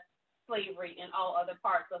address slavery in all other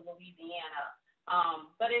parts of Louisiana.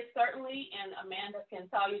 But it's certainly, and Amanda can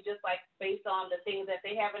tell you, just like based on the things that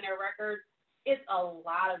they have in their records, it's a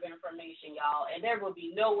lot of information, y'all, and there will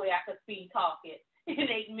be no way I could speed talk it in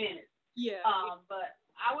 8 minutes. Yeah. But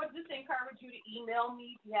I would just encourage you to email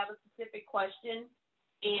me if you have a specific question,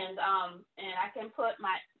 and I can put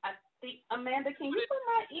I think, Amanda, can you put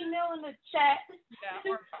my email in the chat?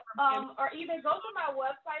 Yeah. Or either go to my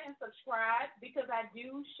website and subscribe, because I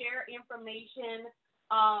do share information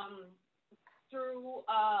through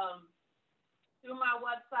my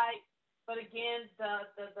website. But again,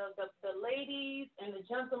 the ladies and the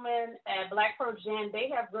gentlemen at Black Pro Gen,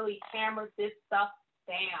 they have really hammered this stuff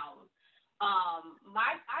down.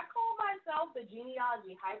 I call myself the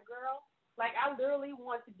genealogy hype girl, Like, I literally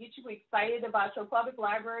want to get you excited about your public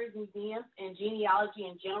libraries, museums, and genealogy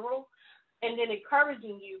in general, and then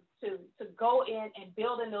encouraging you to go in and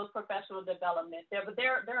build in those professional development. There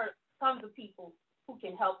are tons of people who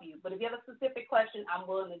can help you. But if you have a specific question, I'm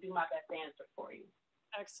willing to do my best to answer it for you.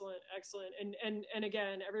 Excellent, excellent. And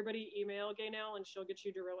again, everybody email Gaynell and she'll get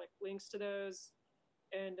you direct links to those.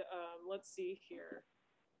 And let's see here.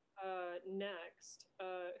 Next,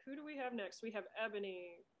 who do we have next? We have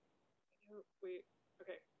Ebony. Wait,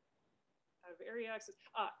 okay. Have area access.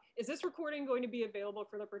 Is this recording going to be available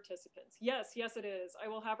for the participants? Yes, it is. I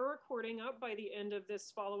will have a recording up by the end of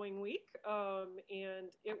this following week,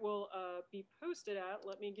 and it will be posted at,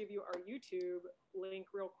 let me give you our YouTube link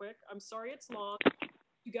real quick. I'm sorry it's long.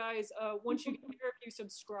 You guys, once you get there, if you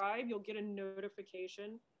subscribe, you'll get a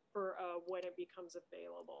notification for when it becomes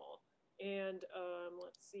available. And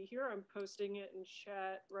let's see here, I'm posting it in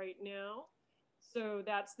chat right now. So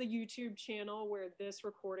that's the YouTube channel where this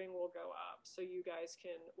recording will go up. So you guys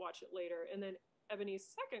can watch it later. And then Ebony's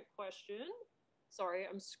second question, sorry,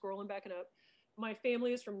 I'm scrolling back and up. My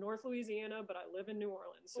family is from North Louisiana, but I live in New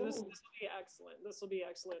Orleans. So this will be excellent. This will be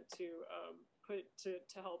excellent to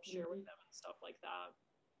to help share with them and stuff like that.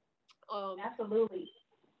 Absolutely.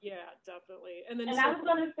 Yeah, definitely. And then I was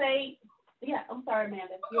going to say, yeah, I'm sorry,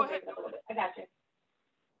 Amanda. Go ahead. I got you.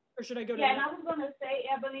 Or should I go to and I was going to say,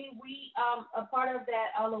 Ebony, we a part of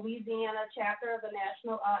that Louisiana chapter of the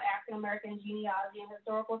National African American Genealogy and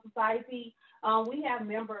Historical Society. We have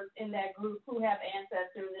members in that group who have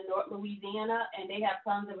ancestors in North Louisiana, and they have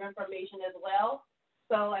tons of information as well.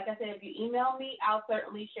 So, like I said, if you email me, I'll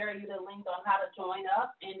certainly share you the link on how to join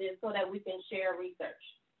up, and then so that we can share research.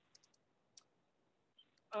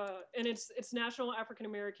 And it's National African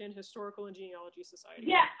American Historical and Genealogy Society.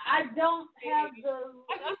 Yeah, I don't have the.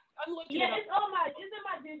 I'm looking. Yeah, it's in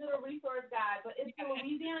my digital resource guide, but it's the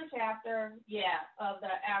Louisiana chapter, of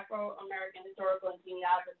the Afro American Historical and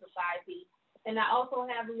Genealogy Society, and I also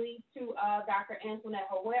have links to Dr. Antoinette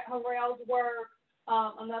Harrell's work,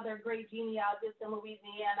 another great genealogist in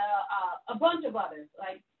Louisiana, a bunch of others.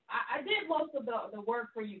 Like I did most of the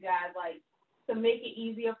work for you guys, like, to make it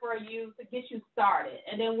easier for you, to get you started.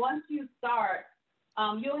 And then once you start,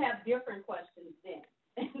 you'll have different questions then.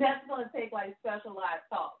 And that's going to take like specialized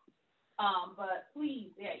talk. But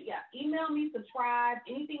please, email me, subscribe.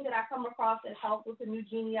 Anything that I come across that helps with a new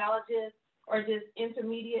genealogist or just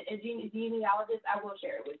intermediate genealogist, I will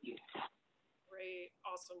share it with you. Great.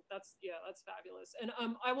 Awesome. That's fabulous. And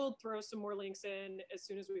I will throw some more links in as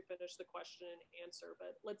soon as we finish the question and answer.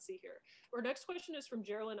 But let's see here. Our next question is from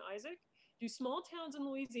Geraldine Isaac. Do small towns in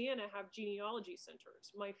Louisiana have genealogy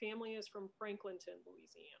centers? My family is from Franklinton,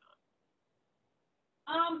 Louisiana.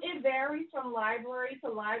 It varies from library to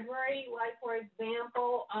library. Like, for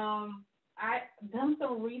example, I've done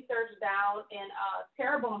some research down in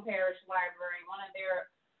Terrebonne Parish Library, one of their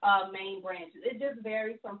main branches. It just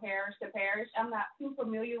varies from parish to parish. I'm not too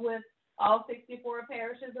familiar with all 64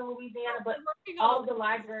 parishes in Louisiana, but all of the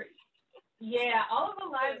libraries, all of the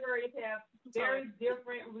libraries have very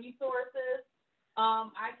different resources.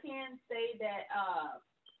 I can say that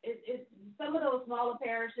it's some of those smaller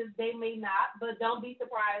parishes, they may not, but don't be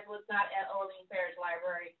surprised what's not at Orleans Parish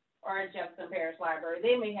Library or at Jefferson Parish Library.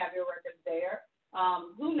 They may have your records there.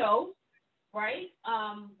 Who knows, right?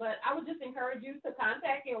 But I would just encourage you to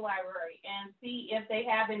contact your library and see if they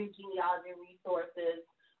have any genealogy resources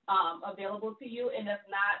available to you. And if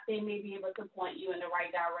not, they may be able to point you in the right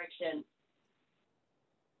direction.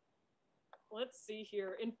 Let's see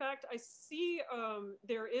here. In fact, I see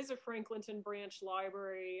there is a Franklinton branch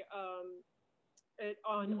library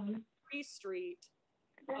on 3 Street.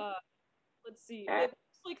 Let's see. It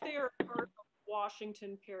looks like they are part of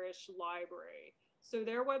Washington Parish Library. So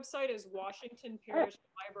their website is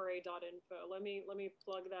washingtonparishlibrary.info. Let me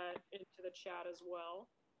plug that into the chat as well.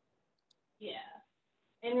 Yeah.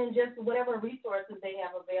 And then just whatever resources they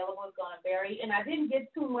have available is going to vary. And I didn't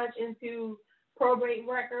get too much into probate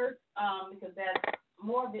records because that's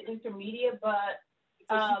more of the intermediate, but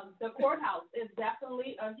the courthouse is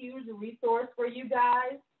definitely a huge resource for you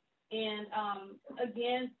guys. And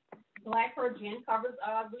again, Black Her Gen covers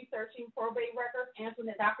researching probate records.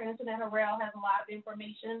 Dr. Antoinette Harrell has a lot of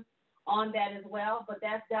information on that as well, but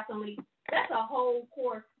that's a whole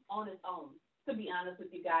course on its own, to be honest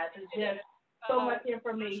with you guys. It's just so much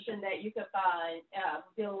information that you can find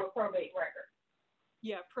dealing with probate records.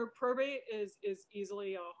 Yeah, probate is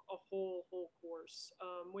easily a whole course,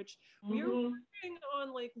 which we are working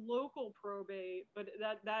on like local probate, but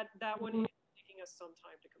that one is taking us some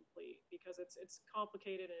time to complete because it's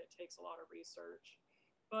complicated and it takes a lot of research.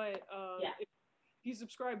 But if you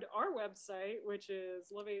subscribe to our website, which is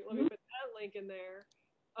let me put that link in there.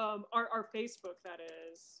 Our Facebook, that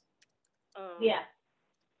is. Yeah.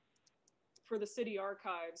 For the city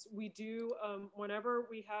archives, we do, whenever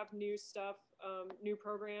we have new stuff, new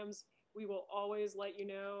programs, we will always let you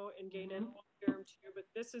know, and Gaynell will share them too. But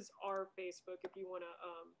this is our Facebook if you want to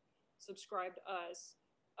subscribe to us.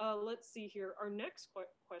 Let's see here. Our next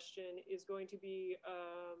question is going to be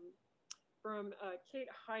from Kate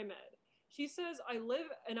Hymed. She says, I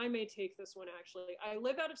live, and I may take this one actually. I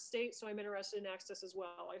live out of state, so I'm interested in access as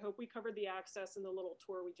well. I hope we covered the access in the little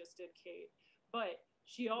tour we just did, Kate. But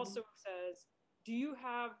she also says, do you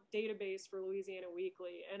have database for Louisiana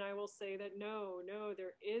Weekly? And I will say that no,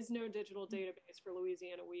 there is no digital database for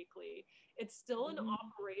Louisiana Weekly. It's still an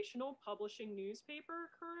operational publishing newspaper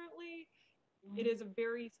currently. It is a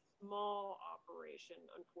very small operation,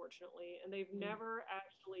 unfortunately, and they've never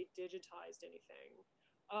actually digitized anything.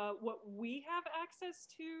 What we have access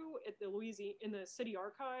to at the in the city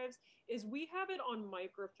archives is we have it on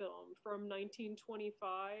microfilm from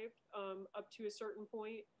 1925 up to a certain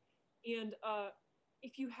point. And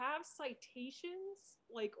if you have citations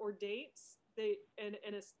or dates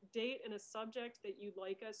and a date and a subject that you'd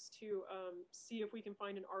like us to see if we can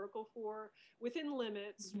find an article for within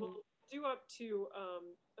limits, we'll do up to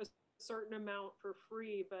a certain amount for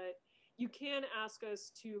free, but you can ask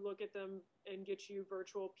us to look at them and get you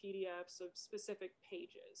virtual PDFs of specific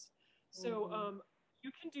pages. So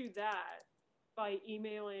you can do that by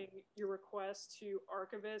emailing your request to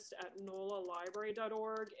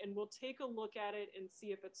archivist@nolalibrary.org, and we'll take a look at it and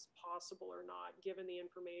see if it's possible or not, given the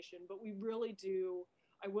information. But we really do,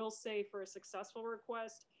 I will say, for a successful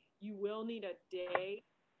request, you will need a day,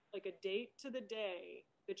 like a date to the day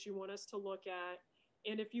that you want us to look at.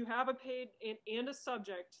 And if you have a page and a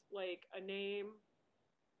subject, like a name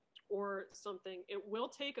or something, it will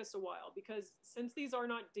take us a while, because since these are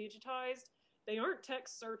not digitized, they aren't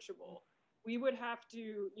text searchable. We would have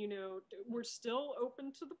to, we're still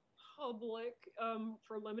open to the public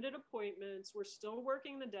for limited appointments. We're still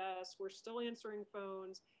working the desk. We're still answering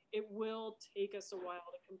phones. It will take us a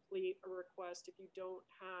while to complete a request if you don't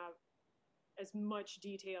have as much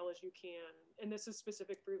detail as you can. And this is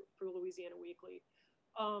specific for Louisiana Weekly.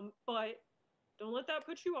 But don't let that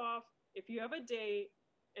put you off. If you have a date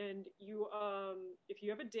and you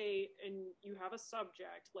have a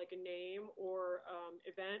subject like a name or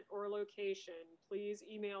event or a location, please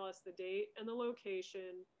email us the date and the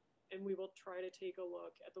location, and we will try to take a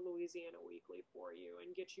look at the Louisiana Weekly for you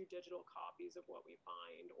and get you digital copies of what we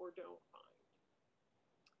find or don't find.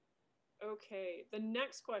 Okay, the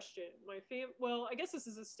next question. Well, I guess this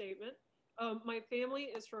is a statement. My family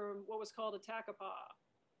is from what was called Attakapaw.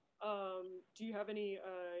 Do you have any,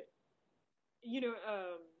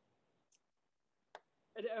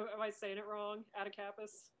 am I saying it wrong?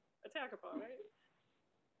 Attakapas? Attakapaw, right?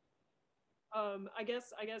 I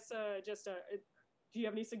guess, do you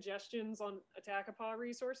have any suggestions on Attakapaw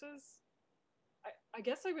resources? I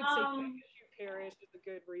guess I would say KSU Parish is a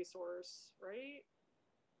good resource, right?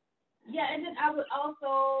 Yeah, and then I would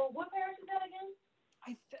also, what parish is that again?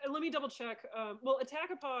 Let me double check. Well,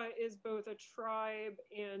 Attakapaw is both a tribe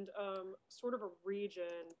and sort of a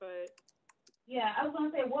region, but... Yeah, I was going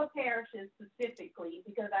to say what parishes specifically,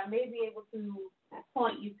 because I may be able to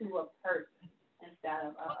point you to a person instead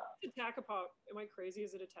of... Attakapaw, am I crazy?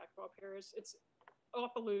 Is it Attakapaw Parish? It's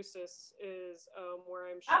Opelousas is where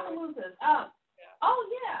I'm showing. Opelousas, yeah. Oh,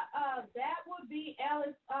 yeah, that would be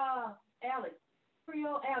Alex,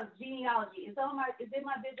 Creole Alex, genealogy. It's in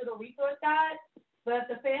my digital resource guide. But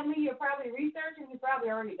the family you're probably researching, you've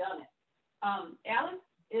probably already done it. Alex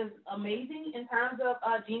is amazing in terms of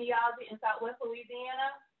genealogy in Southwest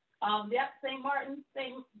Louisiana. Yep, St. Martin,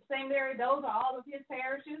 St. Mary, those are all of his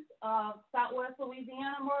parishes, Southwest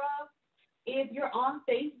Louisiana, more of. If you're on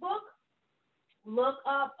Facebook, look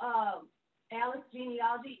up Alex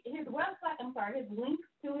Genealogy. His link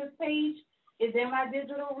to his page is in my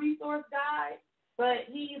digital resource guide, but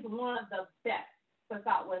he's one of the best for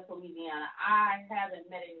Southwest Louisiana. I haven't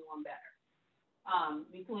met anyone better.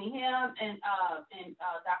 Between him and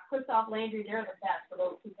Dr. Christoph Landry, they're the best for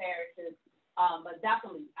those two parishes. But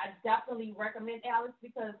I definitely recommend Alex,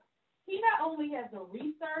 because he not only has the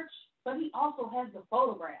research, but he also has the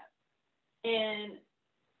photographs. And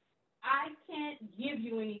I can't give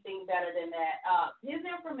you anything better than that. His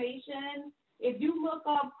information, if you look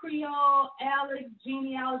up Creole Alex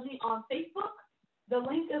Genealogy on Facebook, the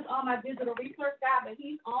link is on my digital research guide, but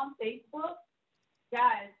he's on Facebook.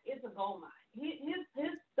 Guys, it's a gold mine.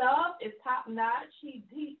 His stuff is top notch. He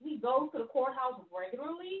goes to the courthouse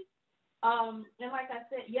regularly. And like I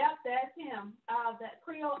said, yep, that's him. That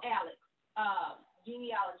Creole Alex.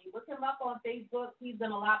 Genealogy. Look him up on Facebook. He's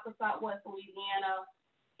done a lot for Southwest Louisiana.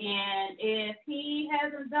 And if he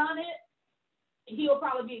hasn't done it, he'll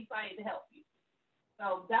probably be excited to help you.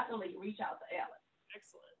 So definitely reach out to Alex.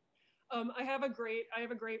 Excellent. I have a great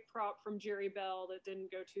prop from Jerry Bell that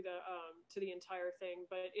didn't go to the entire thing,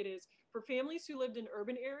 but it is for families who lived in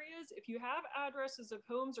urban areas. If you have addresses of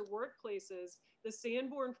homes or workplaces, the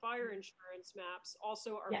Sanborn fire insurance maps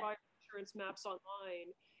also are fire insurance maps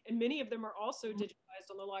online, and many of them are also digitized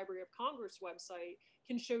on the Library of Congress website.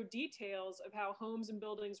 Can show details of how homes and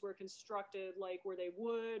buildings were constructed, like were they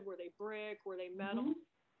wood, were they brick, were they metal.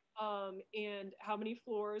 And how many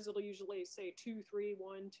floors. It'll usually say 2, 3,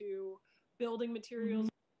 1, 2 building materials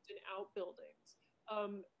and outbuildings.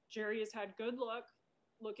 Jerry has had good luck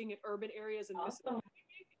looking at urban areas in Mississippi,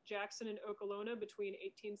 Jackson, and Okolona between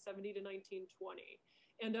 1870 to 1920.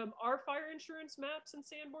 And our fire insurance maps and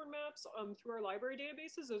Sanborn maps through our library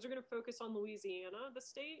databases, those are going to focus on Louisiana, the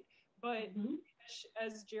state. But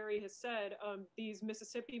as Jerry has said, these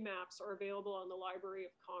Mississippi maps are available on the Library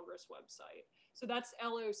of Congress website. So that's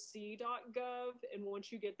loc.gov. And once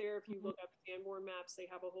you get there, if you look up Sanborn maps, they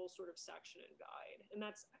have a whole sort of section and guide. And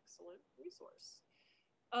that's an excellent resource.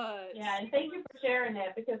 And thank you for sharing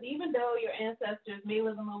that, because even though your ancestors may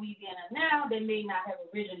live in Louisiana now, they may not have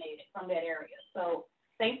originated from that area. So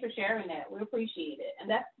thanks for sharing that. We appreciate it. And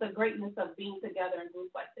that's the greatness of being together in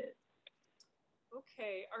groups like this.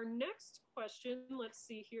 Okay, our next question, let's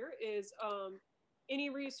see here, is any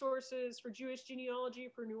resources for Jewish genealogy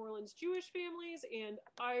for New Orleans Jewish families? And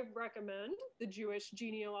I recommend the Jewish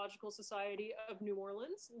Genealogical Society of New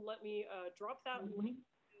Orleans. Let me drop that link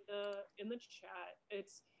in the chat.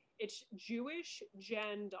 It's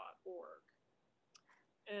jewishgen.org.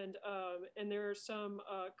 And there's some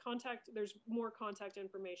there's more contact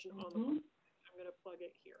information on the website. I'm going to plug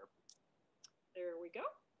it here. There we go.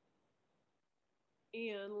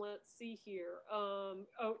 And let's see here.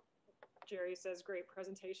 Jerry says, great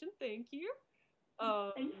presentation. Thank you.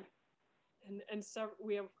 And so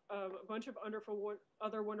we have a bunch of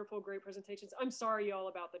other wonderful, great presentations. I'm sorry, y'all,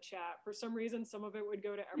 about the chat. For some reason, some of it would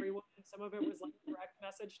go to everyone. Some of it was like a direct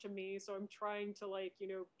message to me. So I'm trying to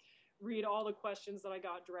read all the questions that I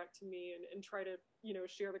got direct to me and try to,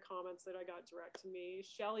 share the comments that I got direct to me.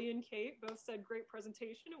 Shelly and Kate both said great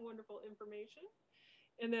presentation and wonderful information.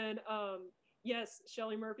 And then, yes,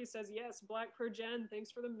 Shelly Murphy says, yes, Black Progen,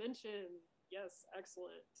 thanks for the mention. Yes,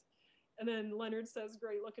 excellent. And then Leonard says,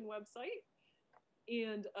 great looking website.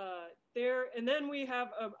 And then we have,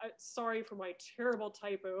 sorry for my terrible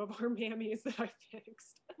typo of our mammies that I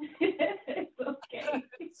fixed. It's okay.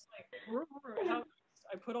 It's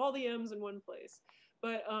I put all the M's in one place.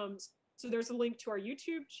 But so there's a link to our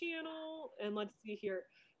YouTube channel, and let's see here.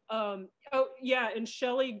 And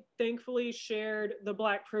Shelly thankfully shared the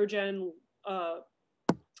Black Progen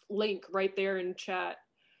link right there in chat.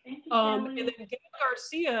 And then Gail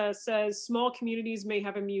Garcia says small communities may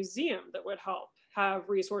have a museum that would have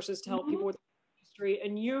resources to help people with history,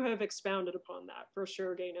 and you have expounded upon that for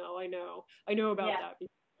sure, Gaynell. I know about that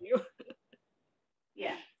because of you.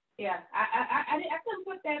 I couldn't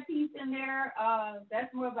put that piece in there.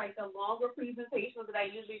 That's more of like the longer presentations that I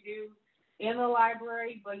usually do in the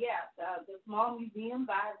library. But the small museums,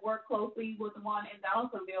 I worked closely with the one in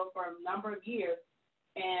Donaldsonville for a number of years,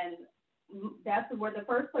 and that's where the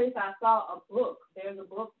first place I saw a book. There's a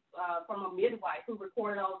book from a midwife who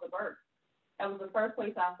recorded all the births. That was the first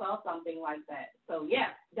place I saw something like that. So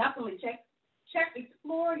definitely check,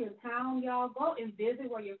 explore your town, y'all. Go and visit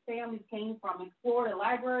where your families came from. Explore the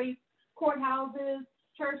libraries, courthouses,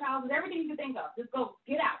 church houses, everything you can think of. Just go,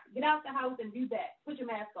 get out the house and do that. Put your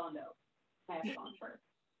mask on though. Mask on first.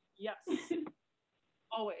 Yes,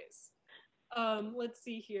 always. Let's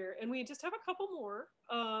see here, and we just have a couple more.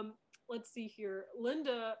 Let's see here.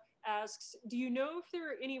 Linda asks, do you know if there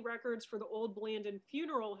are any records for the old Blandon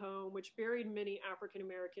funeral home, which buried many African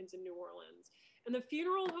Americans in New Orleans? And the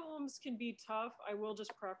funeral homes can be tough. I will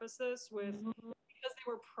just preface this with, because they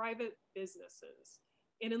were private businesses.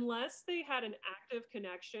 And unless they had an active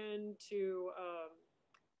connection to,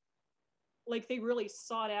 like they really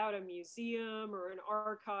sought out a museum or an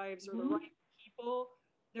archives or the right people,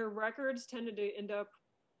 their records tended to end up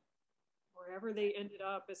wherever they ended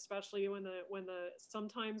up, especially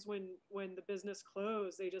sometimes when the business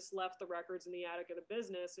closed, they just left the records in the attic of the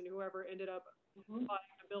business, and whoever ended up buying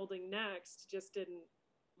the building next just didn't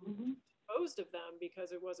dispose of them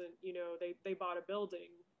because it wasn't, they bought a building,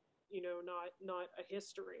 not a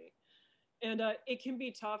history. And it can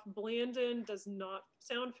be tough. Blandon does not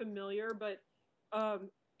sound familiar, but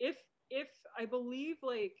if I believe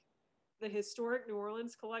like the Historic New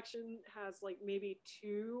Orleans collection has like maybe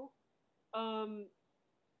 2 um,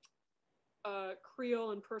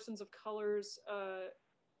 Creole and persons of colors,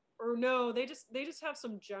 or no, they just have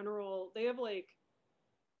some general. They have like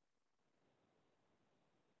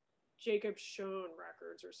Jacob Schoen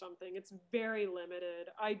records or something. It's very limited.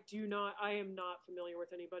 I am not familiar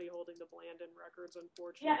with anybody holding the Blandon records,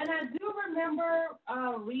 unfortunately. Yeah, and I do remember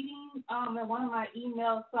reading in one of my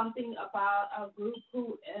emails something about a group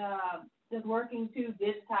who is working to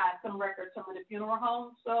digitize some records from the funeral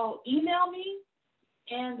home. So email me,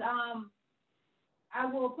 and I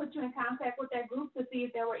will put you in contact with that group to see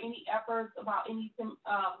if there were any efforts about any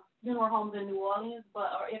funeral homes in New Orleans,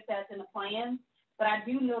 or if that's in the plan. But I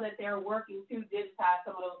do know that they're working to digitize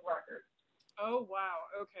some of those records. Oh wow.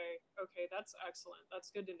 Okay, that's excellent.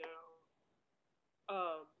 That's good to know.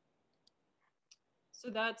 So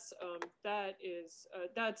that's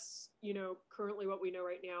currently what we know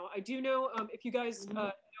right now. I do know if you guys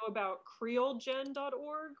know about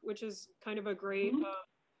creolegen.org, which is kind of a great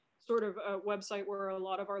sort of a website where a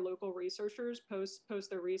lot of our local researchers post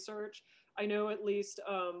their research. I know at least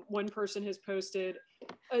one person has posted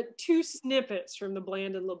 2 snippets from the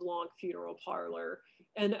Blandon LeBlanc funeral parlor.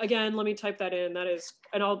 And again, let me type that in. That is,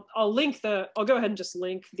 and I'll go ahead and just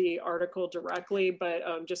link the article directly, but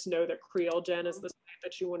just know that Creole Gen is the site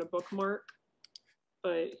that you want to bookmark.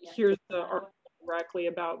 But here's the article directly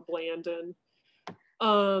about Blandon.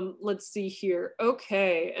 Let's see here.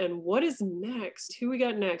 Okay, and what is next? Who we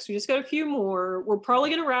got next? We just got a few more. We're probably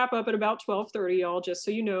gonna wrap up at about 12:30, y'all, just so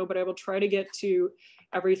you know, but I will try to get to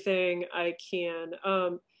everything I can.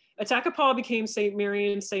 Attakapaw became St.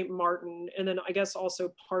 Mary and St. Martin, and then I guess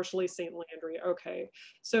also partially St. Landry. Okay,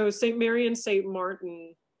 so St. Mary and St.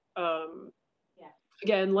 Martin,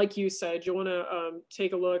 again, like you said, you want to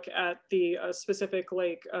take a look at the specific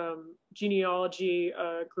like genealogy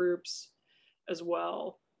groups as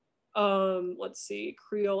well. Let's see,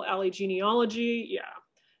 Creole Alley genealogy, yeah.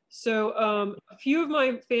 So a few of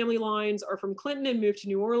my family lines are from Clinton and moved to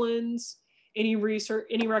New Orleans. Any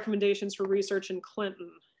recommendations for research in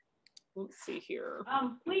Clinton? Let's see here.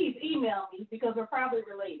 Please email me because we're probably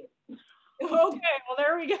related. Okay, well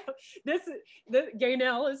there we go.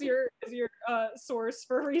 Gaynell is your source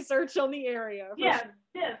for research on the area. Yes,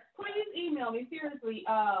 please email me seriously,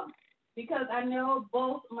 because I know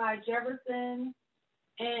both my Jefferson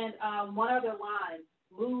and one other line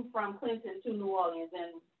moved from Clinton to New Orleans,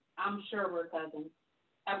 and I'm sure we're cousins.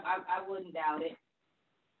 I wouldn't doubt it.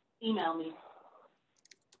 Email me.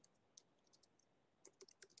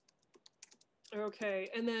 Okay,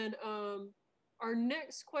 and then our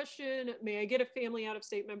next question, may I get a family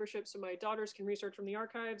out-of-state membership so my daughters can research from the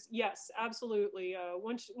archives? Yes, absolutely.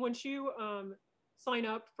 Once you sign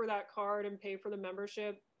up for that card and pay for the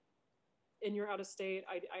membership and you're out of state,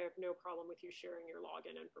 I have no problem with you sharing your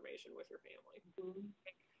login information with your family.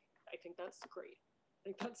 I think that's great. I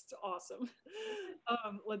think that's awesome.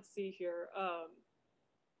 Let's see here.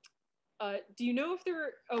 Do you know if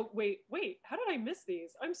there? Oh wait, how did I miss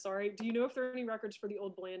these? I'm sorry. Do you know if there are any records for the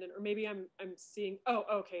old Blandon, or maybe I'm seeing? Oh,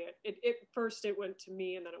 okay. It first it went to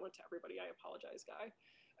me and then it went to everybody. I apologize,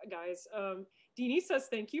 guys. Deanie says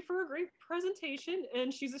thank you for a great presentation,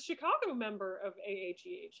 and she's a Chicago member of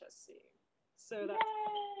AAGHSC. So that's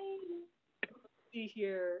see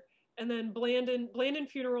here. And then Blandon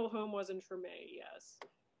Funeral Home was in Tremay. Yes.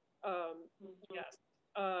 Yes.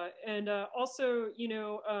 And also,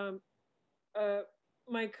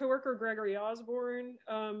 my coworker Gregory Osborne,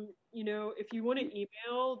 if you want to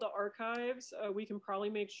email the archives, we can probably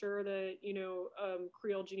make sure that,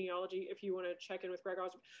 Creole genealogy, if you want to check in with Greg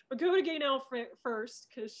Osborne. But go to Gaynell first,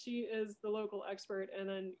 because she is the local expert. And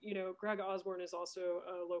then, Greg Osborne is also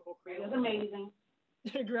a local Creole. That's amazing.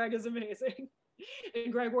 Greg is amazing.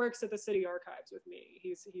 And Greg works at the city archives with me.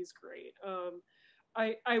 He's great.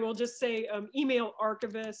 I will just say email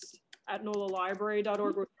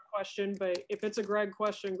archivist@nolalibrary.org with your question, but if it's a Greg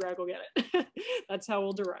question, Greg will get it. That's how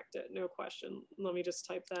we'll direct it, no question. Let me just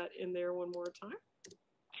type that in there one more time.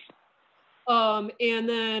 And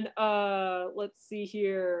then let's see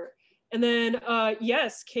here. And then,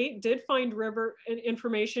 yes, Kate did find river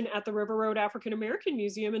information at the River Road African American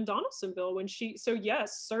Museum in Donaldsonville so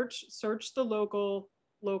yes, search the local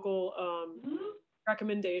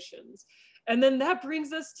recommendations. And then that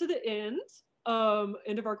brings us to the end of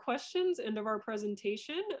our questions, end of our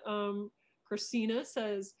presentation. Christina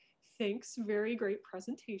says, thanks, very great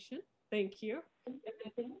presentation. Thank you.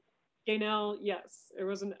 Gaynell, yes, it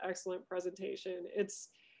was an excellent presentation.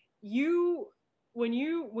 When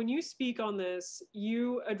you speak on this,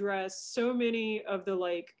 you address so many of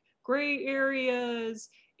the gray areas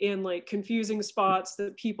and confusing spots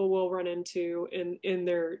that people will run into in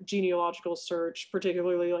their genealogical search,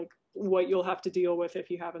 particularly what you'll have to deal with if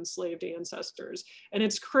you have enslaved ancestors. And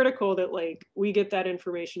it's critical that like we get that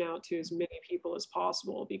information out to as many people as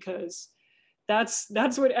possible, because that's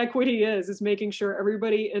what equity is making sure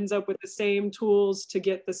everybody ends up with the same tools to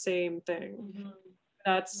get the same thing.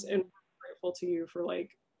 That's, and I'm grateful to you for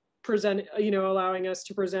like present, allowing us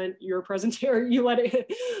to present your presentation. You let it,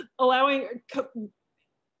 allowing,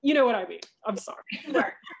 you know what I mean. I'm sorry.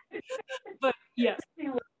 But yes,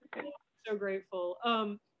 so grateful.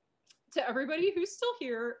 To everybody who's still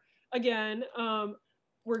here, again,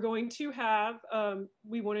 we're going to have,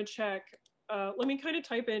 we want to check, let me kind of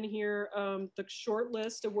type in here the short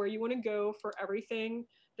list of where you want to go for everything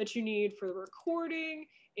that you need for the recording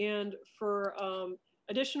and for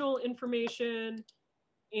additional information,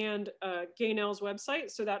 and Gaynell's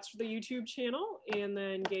website. So that's the YouTube channel, and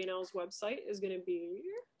then Gaynell's website is going to be,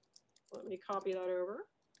 let me copy that over.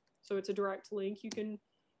 So it's a direct link you can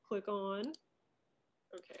click on.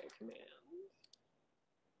 Okay, command.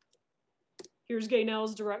 Here's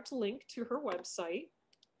Gaynell's direct link to her website.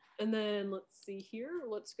 And then let's see here,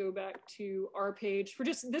 let's go back to our page for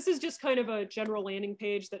just, this is just kind of a general landing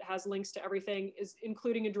page that has links to everything, is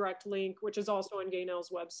including a direct link, which is also on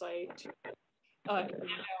Gaynell's website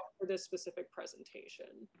for this specific presentation.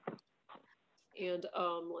 And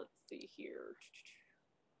let's see here,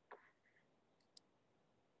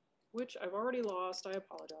 which I've already lost. I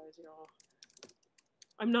apologize, y'all.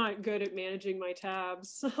 I'm not good at managing my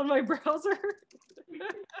tabs on my browser.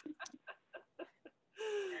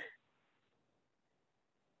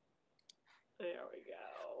 There we go.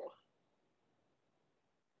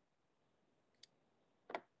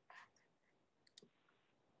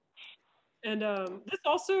 And this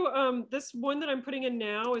also, this one that I'm putting in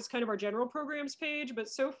now is kind of our general programs page, but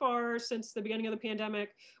so far since the beginning of the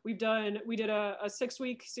pandemic, we did a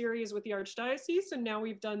 6-week series with the Archdiocese, and now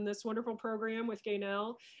we've done this wonderful program with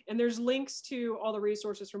Gaynell, and there's links to all the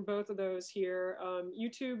resources from both of those here,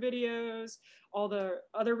 YouTube videos, all the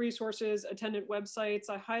other resources, attendant websites.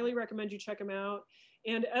 I highly recommend you check them out.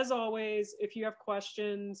 And as always, if you have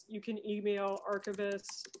questions, you can email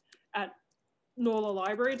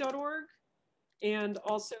archivist@nolalibrary.org. And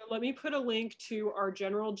also, let me put a link to our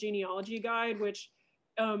general genealogy guide, which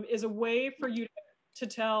is a way for you to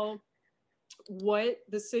tell what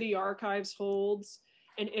the city archives holds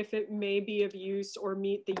and if it may be of use or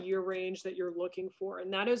meet the year range that you're looking for.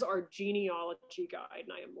 And that is our genealogy guide,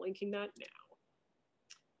 and I am linking that now.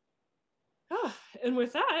 And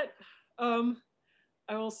with that,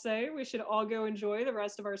 I will say we should all go enjoy the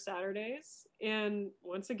rest of our Saturdays. And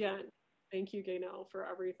once again, thank you, Gaynell, for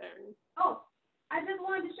everything. Oh, I just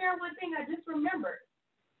wanted to share one thing I just remembered.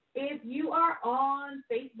 If you are on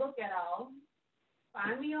Facebook at all,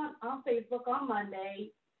 find me on Facebook on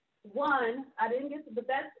Monday. I didn't get the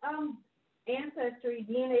best ancestry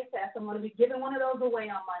DNA test. I'm going to be giving one of those away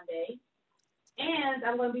on Monday. And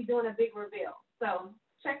I'm going to be doing a big reveal. So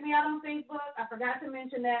check me out on Facebook. I forgot to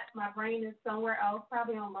mention that. My brain is somewhere else,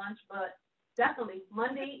 probably on lunch, but definitely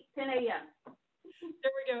Monday, 10 a.m.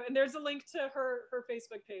 There we go. And there's a link to her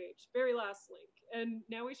Facebook page. Very last link. And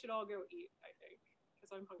now we should all go eat, I think,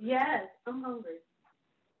 because I'm hungry. Yes, I'm hungry.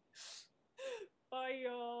 Bye,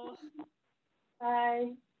 y'all.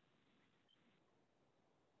 Bye.